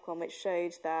by Ofcom, which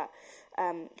showed that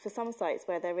for some sites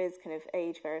where there is kind of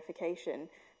age verification,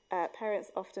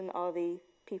 parents often are the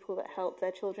people that help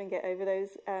their children get over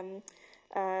those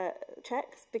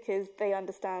checks, because they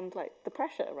understand the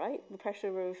pressure, right? The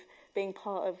pressure of being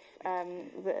part of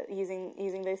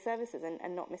using those services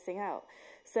and not missing out.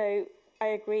 So I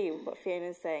agree with what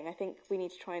Fiona's saying. I think we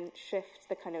need to try and shift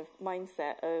the kind of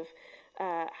mindset of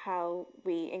how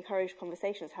we encourage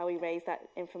conversations, how we raise that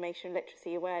information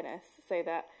literacy awareness, so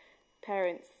that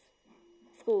parents,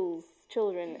 schools,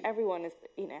 children, everyone is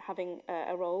having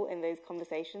a role in those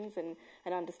conversations and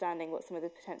understanding what some of the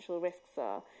potential risks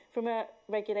are. From a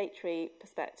regulatory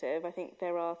perspective, I think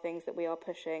there are things that we are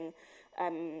pushing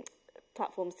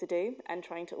platforms to do, and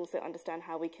trying to also understand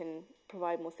how we can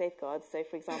provide more safeguards. So,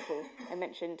 for example, I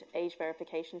mentioned age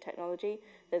verification technology.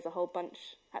 There's a whole bunch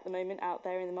at the moment out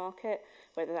there in the market,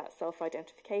 whether that's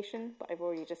self-identification, but I've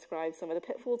already described some of the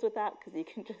pitfalls with that, because you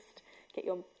can just get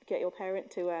your parent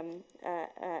to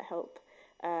help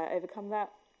overcome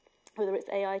that. Whether it's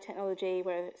AI technology,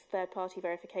 whether it's third-party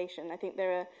verification. I think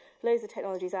there are loads of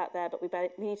technologies out there, but we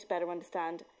need to better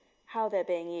understand how they're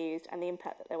being used and the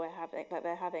impact that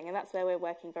they're having. And that's where we're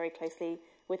working very closely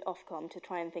with Ofcom to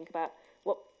try and think about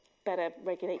what better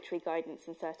regulatory guidance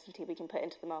and certainty we can put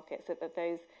into the market, so that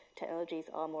those technologies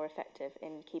are more effective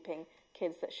in keeping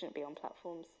kids that shouldn't be on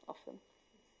platforms off them.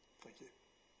 Thank you.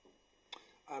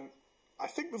 I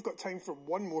think we've got time for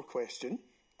one more question,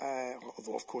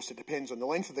 although of course it depends on the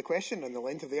length of the question and the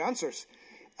length of the answers.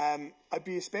 I'd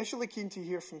be especially keen to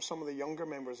hear from some of the younger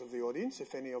members of the audience,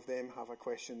 if any of them have a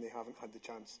question they haven't had the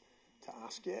chance to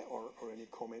ask yet, or any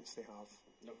comments they have.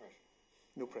 No pressure.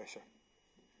 No pressure.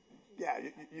 Yeah,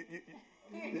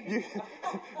 you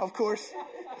of course,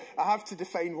 I have to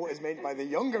define what is meant by the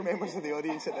younger members of the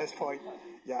audience at this point.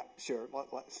 Yeah, sure.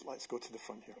 Let's go to the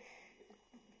front here.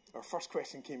 Our first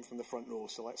question came from the front row,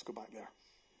 so let's go back there.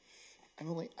 I'm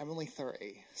only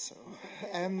 30, so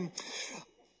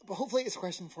but hopefully it's a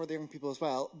question for the young people as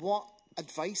well. What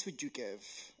advice would you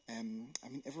give I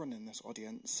mean, everyone in this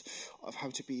audience, of how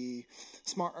to be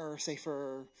smarter,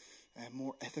 safer,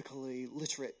 more ethically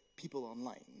literate people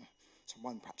online. So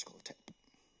one practical tip.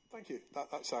 Thank you.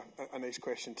 That's a nice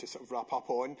question to sort of wrap up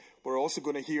on. We're also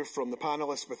going to hear from the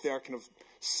panellists with their kind of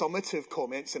summative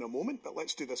comments in a moment, but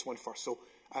let's do this one first. So,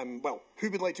 well,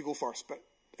 who would like to go first? But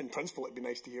in principle, it'd be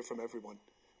nice to hear from everyone.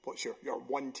 What's your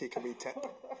one takeaway tip?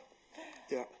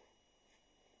 Yeah.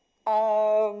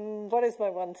 What is my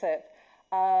one tip?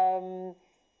 I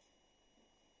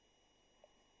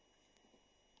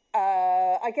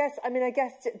guess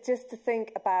just to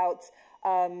think about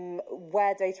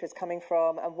where data is coming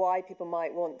from and why people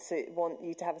might want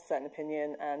you to have a certain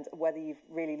opinion, and whether you've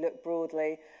really looked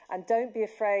broadly. And don't be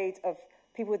afraid of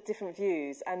people with different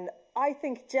views. And I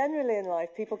think generally in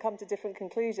life people come to different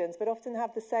conclusions, but often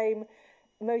have the same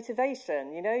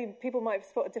motivation. You know, people might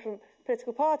support a different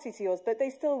political party to yours, but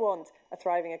they still want a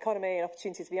thriving economy and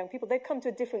opportunities for young people. They've come to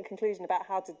a different conclusion about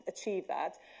how to achieve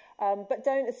that. But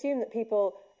don't assume that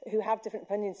people who have different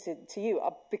opinions to you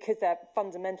are because they're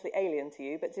fundamentally alien to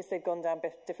you, but just they've gone down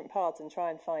different paths, and try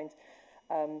and find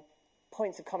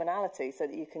points of commonality so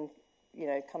that you can, you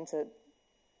know, come to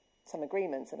some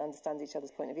agreements and understand each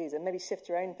other's point of views, and maybe shift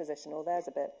your own position or theirs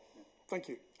a bit. Thank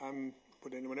you.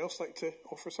 Would anyone else like to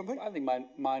offer something? I think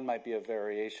mine might be a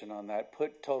variation on that.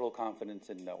 Put total confidence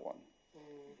in no one.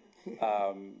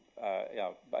 Yeah,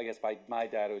 I guess my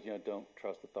dad was, don't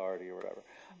trust authority or whatever.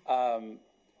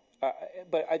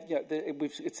 But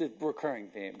it's a recurring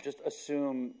theme. Just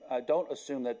don't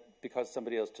assume that because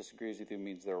somebody else disagrees with you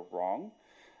means they're wrong.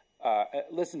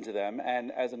 Listen to them,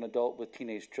 and as an adult with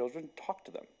teenage children, talk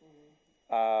to them.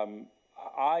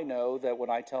 I know that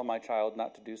when I tell my child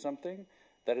not to do something,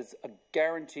 that is a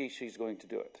guarantee she's going to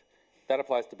do it. That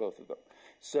applies to both of them.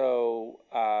 So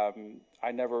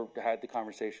I never had the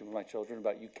conversation with my children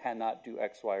about you cannot do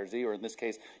X, Y, or Z, or in this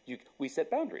case, we set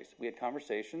boundaries. We had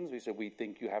conversations. We said we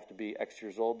think you have to be X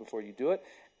years old before you do it,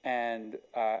 and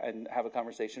have a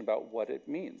conversation about what it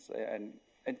means, and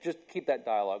just keep that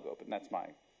dialogue open. That's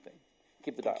my thing.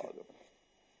 Keep the dialogue open.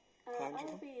 I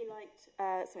really liked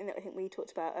something that I think we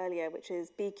talked about earlier, which is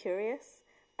be curious.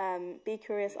 Be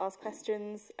curious, ask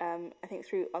questions. I think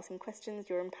through asking questions,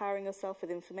 you're empowering yourself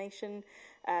with information,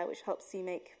 which helps you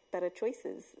make better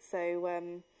choices.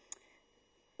 So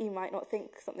you might not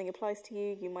think something applies to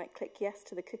you. You might click yes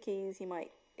to the cookies. You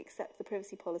might accept the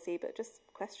privacy policy, but just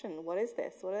question, what is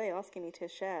this? What are they asking me to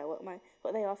share? What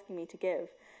are they asking me to give?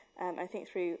 I think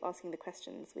through asking the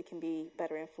questions, we can be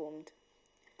better informed.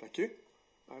 Thank you.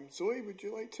 Zoe, would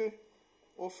you like to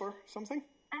offer something?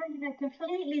 And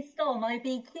completely stole my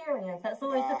be curious. That's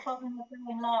always the problem with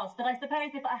going last. But I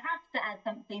suppose if I have to add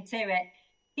something to it,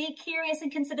 be curious and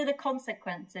consider the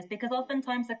consequences, because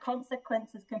oftentimes the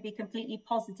consequences can be completely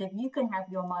positive. You can have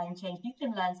your mind changed. You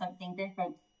can learn something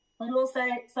different. But also,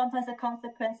 sometimes the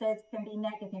consequences can be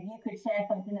negative. You could share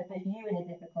something that puts you in a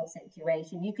difficult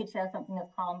situation. You could share something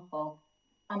that's harmful.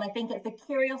 And I think it's the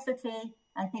curiosity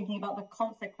and thinking about the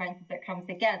consequences that come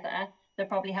together that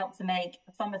probably help to make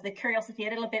some of the curiosity a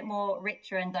little bit more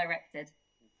richer and directed.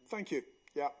 Thank you.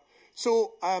 Yeah.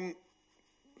 So,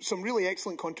 some really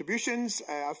excellent contributions.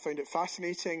 I've found it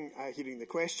fascinating hearing the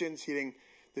questions, hearing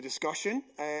the discussion.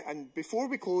 And before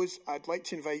we close, I'd like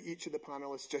to invite each of the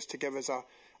panellists just to give us a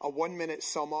 1-minute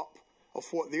sum up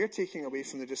of what they're taking away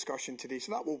from the discussion today.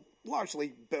 So that will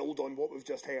largely build on what we've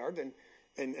just heard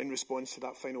in response to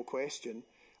that final question.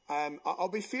 I'll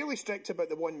be fairly strict about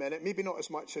the 1 minute, maybe not as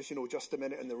much as, just a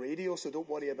minute on the radio, so don't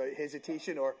worry about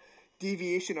hesitation or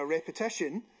deviation or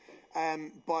repetition.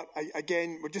 But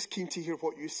again, we're just keen to hear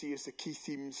what you see as the key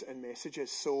themes and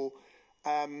messages. So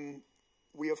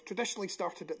we have traditionally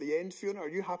started at the end. Fiona, are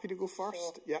you happy to go first?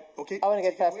 Sure. Yeah, okay. I want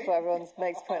to go first before everyone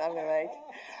makes a point I'm going to make.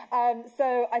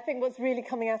 So I think what's really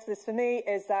coming out of this for me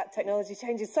is that technology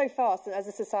changes so fast, and as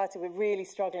a society we're really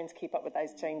struggling to keep up with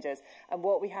those changes. And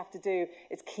what we have to do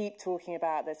is keep talking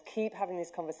about this, keep having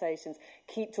these conversations,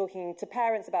 keep talking to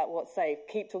parents about what's safe,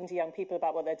 keep talking to young people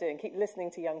about what they're doing, keep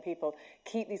listening to young people,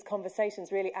 keep these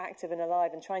conversations really active and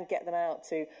alive, and try and get them out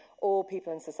to all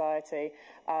people in society,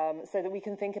 so that we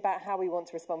can think about how we want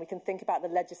to respond. We can think about the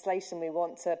legislation we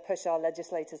want to push our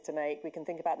legislators to make. We can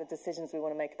think about the decisions we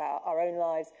want to make about our own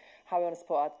lives, how we want to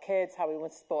support our kids, how we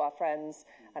want to support our friends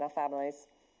and our families.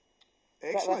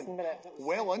 Excellent.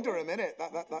 Well under a minute.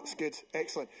 That's good.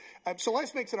 Excellent. So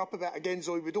let's mix it up a bit. Again,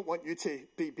 Zoe, we don't want you to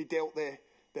be dealt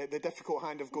the difficult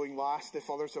hand of going last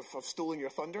if others have stolen your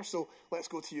thunder. So let's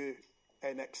go to you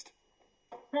next.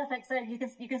 Perfect. So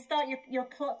you can start your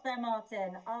clock there,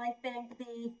 Martin. I think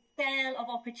the scale of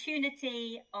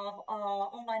opportunity of our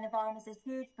online environments is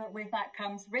huge, but with that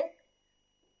comes risk.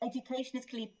 Education is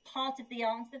clearly part of the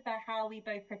answer for how we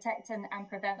both protect and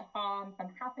prevent harm from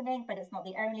happening, but it's not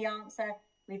the only answer.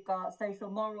 We've got social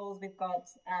morals, we've got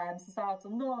societal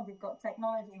norms, we've got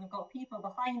technology, we've got people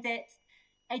behind it.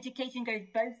 Education goes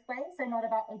both ways, so not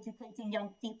about educating young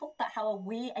people, but how are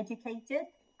we educated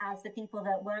as the people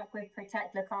that work with,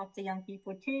 protect, look after young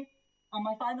people too. And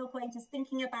my final point is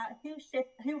thinking about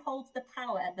who holds the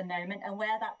power at the moment and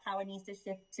where that power needs to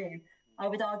shift to. I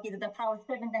would argue that the power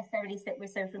shouldn't necessarily sit with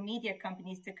social media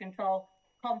companies to control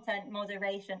content,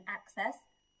 moderation, access,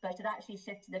 but should actually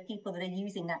shift to the people that are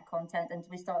using that content and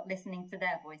we start listening to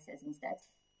their voices instead.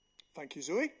 Thank you,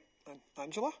 Zoe. And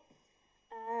Angela?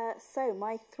 So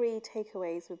my 3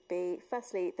 takeaways would be,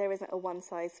 firstly, there isn't a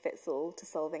one-size-fits-all to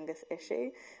solving this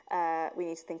issue. We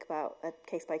need to think about a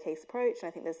case-by-case approach, and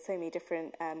I think there's so many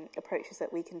different approaches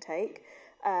that we can take.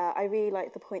 I really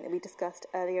like the point that we discussed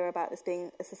earlier about this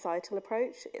being a societal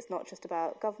approach. It's not just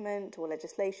about government or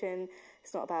legislation.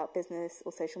 It's not about business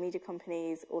or social media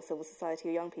companies or civil society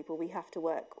or young people. We have to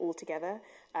work all together,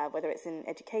 whether it's in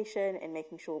education, in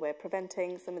making sure we're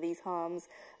preventing some of these harms,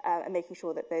 and making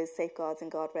sure that those safeguards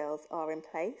and guardrails are in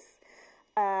place.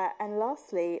 And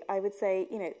lastly, I would say,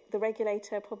 the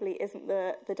regulator probably isn't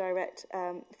the direct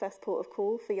first port of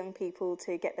call for young people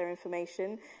to get their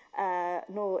information,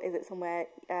 nor is it somewhere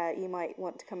you might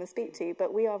want to come and speak to.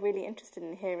 But we are really interested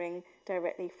in hearing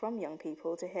directly from young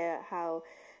people to hear how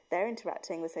they're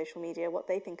interacting with social media, what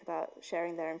they think about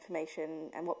sharing their information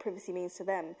and what privacy means to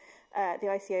them. The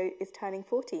ICO is turning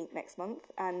 40 next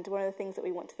month, and one of the things that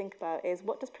we want to think about is,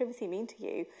 what does privacy mean to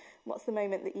you? What's the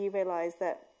moment that you realise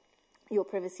that your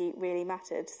privacy really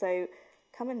mattered? So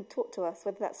come and talk to us,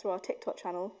 whether that's through our TikTok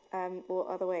channel or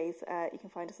other ways. You can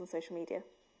find us on social media.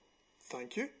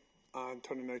 Thank you. And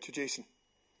turning now to Jason.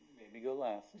 Made me go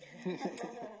last.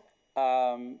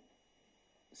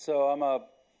 So I'm a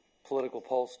political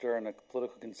pollster and a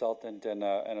political consultant and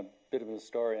a bit of a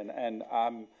historian, and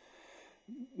I'm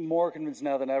more convinced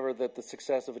now than ever that the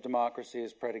success of a democracy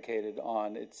is predicated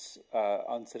on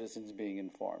on citizens being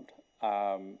informed.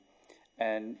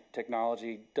 And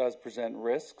technology does present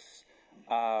risks.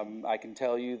 I can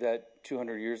tell you that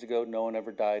 200 years ago, no one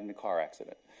ever died in a car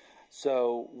accident.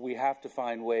 So we have to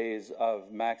find ways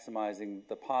of maximizing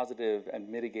the positive and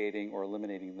mitigating or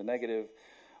eliminating the negative.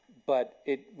 But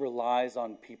it relies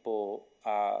on people,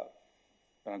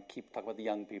 and I keep talking about the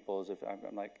young people as if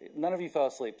I'm like, none of you fell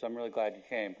asleep, so I'm really glad you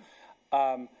came.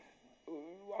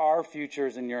 Our future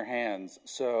is in your hands,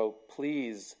 so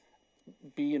please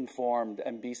be informed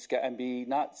and be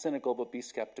not cynical, but be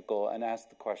skeptical and ask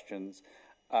the questions.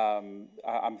 I'm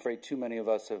afraid too many of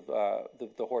us have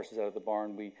the horses out of the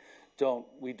barn. We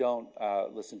don't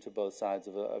listen to both sides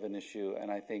of an issue, and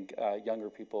I think younger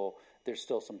people, there's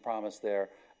still some promise there.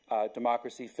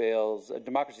 Democracy fails.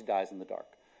 Democracy dies in the dark.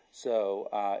 So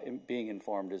being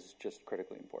informed is just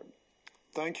critically important.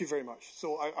 Thank you very much.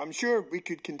 So I'm sure we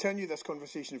could continue this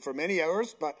conversation for many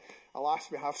hours, but alas,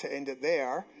 we have to end it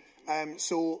there.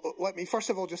 So let me first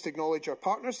of all just acknowledge our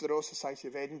partners, the Royal Society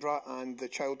of Edinburgh and the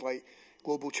Childlight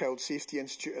Global Child Safety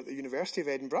Institute at the University of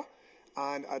Edinburgh.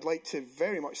 And I'd like to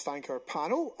very much thank our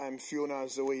panel, Fiona,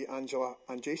 Zoe, Angela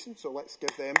and Jason. So let's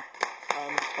give them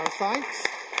our thanks.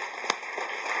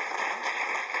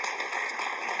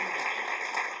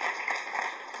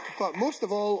 But most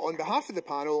of all, on behalf of the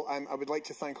panel, I would like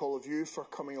to thank all of you for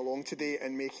coming along today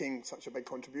and making such a big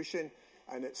contribution,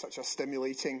 and it's such a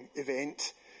stimulating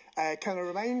event. Can I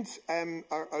remind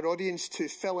our audience to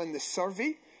fill in the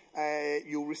survey?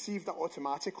 You'll receive that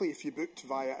automatically if you booked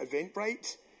via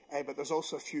Eventbrite, but there's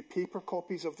also a few paper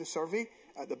copies of the survey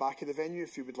at the back of the venue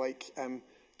if you would like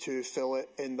to fill it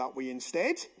in that way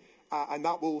instead. And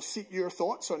that will seek your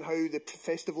thoughts on how the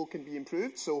festival can be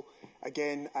improved. So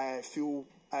again, feel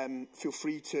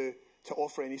free to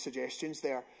offer any suggestions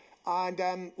there.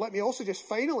 And let me also just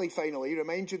finally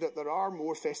remind you that there are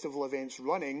more festival events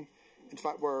running. In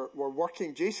fact, we're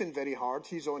working Jason very hard.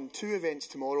 He's on 2 events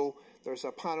tomorrow. There's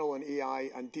a panel on AI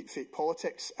and deepfake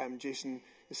politics. Jason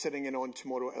is sitting in on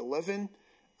tomorrow at 11.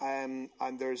 And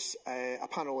there's a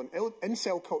panel on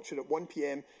incel culture at 1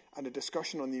 p.m. and a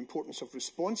discussion on the importance of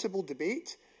responsible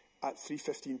debate at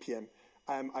 3:15 p.m.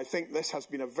 I think this has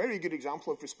been a very good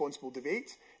example of responsible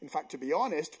debate. In fact, to be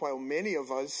honest, while many of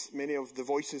the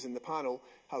voices in the panel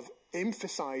have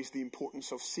emphasised the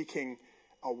importance of seeking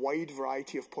a wide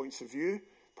variety of points of view,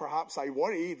 perhaps I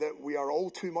worry that we are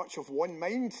all too much of one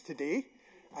mind today.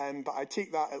 But I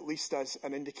take that at least as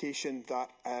an indication that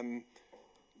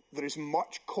there is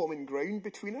much common ground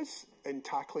between us in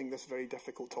tackling this very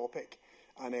difficult topic.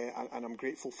 And I'm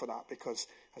grateful for that because,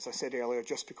 as I said earlier,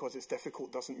 just because it's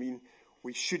difficult doesn't mean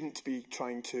we shouldn't be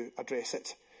trying to address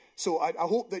it. So I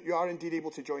hope that you are indeed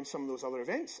able to join some of those other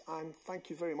events, and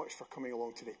thank you very much for coming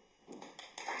along today.